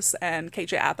Consuelos and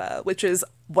KJ Apa, which is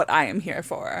what I am here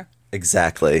for.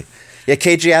 Exactly. Yeah,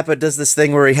 KJ Apa does this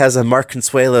thing where he has a Mark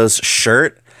Consuelos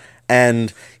shirt,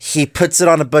 and he puts it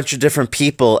on a bunch of different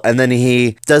people, and then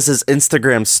he does his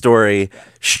Instagram story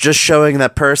just showing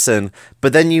that person.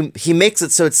 But then he makes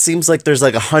it so it seems like there's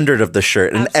like 100 of the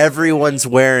shirt, and everyone's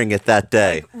wearing it that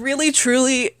day. Really,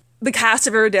 truly, the cast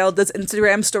of Riverdale does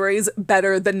Instagram stories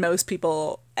better than most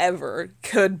people ever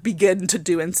could begin to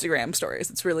do Instagram stories.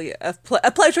 It's really a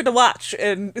pleasure to watch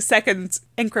in second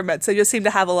increments. They just seem to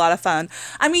have a lot of fun.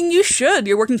 I mean, you should.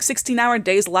 You're working 16-hour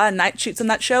days, a lot of night shoots on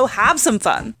that show. Have some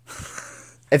fun.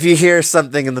 If you hear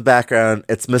something in the background,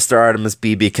 it's Mr. Artemis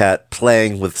BB Cat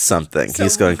playing with something.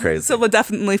 He's going crazy. So we'll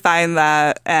definitely find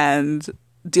that and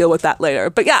deal with that later.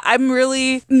 But yeah,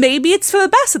 maybe it's for the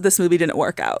best that this movie didn't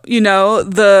work out. You know,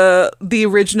 the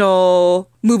original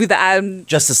movie that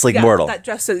Justice League Mortal.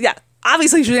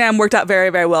 Obviously, Shazam worked out very,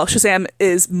 very well. Shazam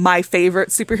is my favorite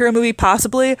superhero movie,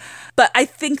 possibly. But I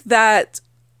think that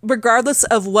regardless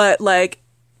of what, like,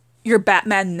 your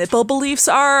Batman nipple beliefs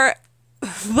are,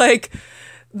 like,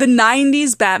 the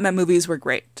 90s Batman movies were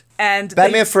great. And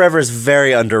Batman Forever is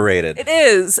very underrated. it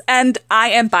is. And I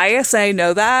am biased, and I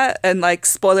know that. And, like,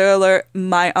 spoiler alert,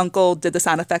 my uncle did the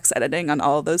sound effects editing on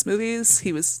all of those movies.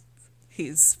 He was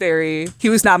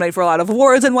nominated for a lot of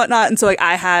awards and whatnot, and so like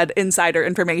I had insider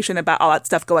information about all that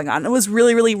stuff going on. It was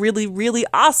really, really, really, really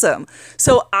awesome.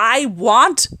 So I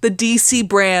want the DC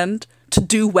brand to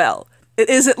do well. It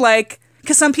isn't like,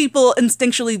 because some people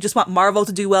instinctually just want Marvel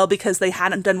to do well because they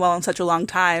hadn't done well in such a long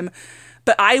time.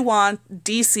 But I want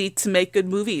DC to make good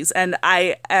movies, and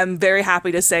I am very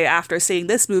happy to say after seeing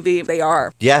this movie, they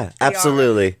are. Yeah,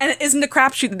 absolutely. And it isn't a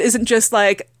crapshoot. It isn't just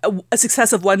like a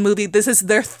success of one movie. This is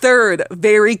their third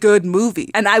very good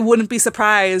movie. And I wouldn't be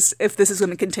surprised if this is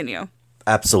going to continue.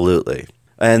 Absolutely.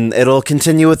 And it'll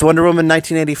continue with Wonder Woman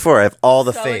 1984. I have all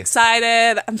the So faith.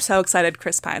 excited. I'm so excited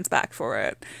Chris Pine's back for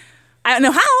it. I don't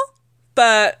know how,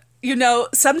 but you know,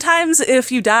 sometimes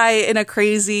if you die in a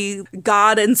crazy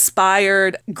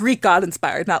God-inspired, Greek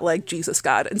God-inspired, not like Jesus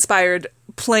God-inspired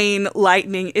plane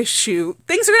lightning issue,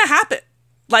 things are going to happen.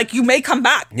 Like, you may come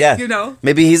back. Yeah. You know?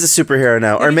 Maybe he's a superhero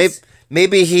now. Or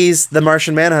maybe he's the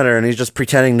Martian Manhunter and he's just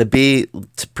pretending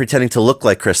to look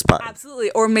like Chris Pine.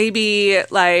 Absolutely. Or maybe,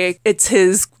 like, it's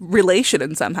his relation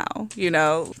in somehow, you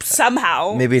know?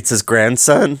 Somehow. Maybe it's his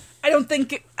grandson. I don't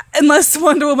think, unless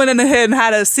Wonder Woman and him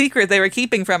had a secret they were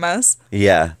keeping from us.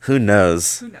 Yeah, who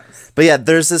knows? Who knows? But yeah,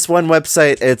 there's this one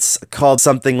website. It's called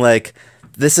something like,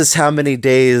 "This is how many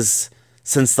days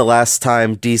since the last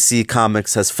time DC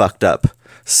Comics has fucked up."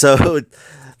 So,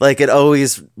 like, it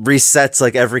always resets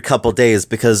like every couple days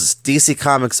because DC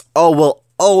Comics will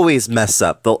always mess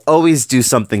up. They'll always do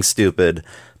something stupid.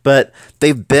 But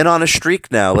they've been on a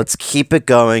streak now. Let's keep it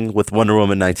going with Wonder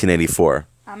Woman 1984.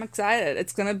 I'm excited.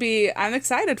 I'm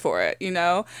excited for it, you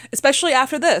know? Especially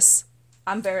after this.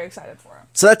 I'm very excited for it.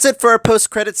 So that's it for our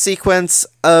post-credit sequence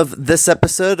of this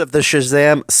episode of the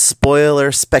Shazam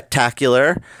Spoiler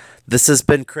Spectacular. This has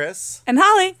been Chris. And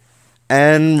Holly.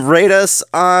 And rate us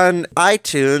on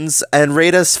iTunes and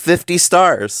rate us 50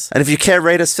 stars. And if you can't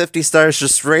rate us 50 stars,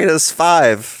 just rate us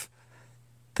 5.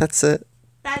 That's it.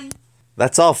 Bye.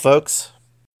 That's all, folks.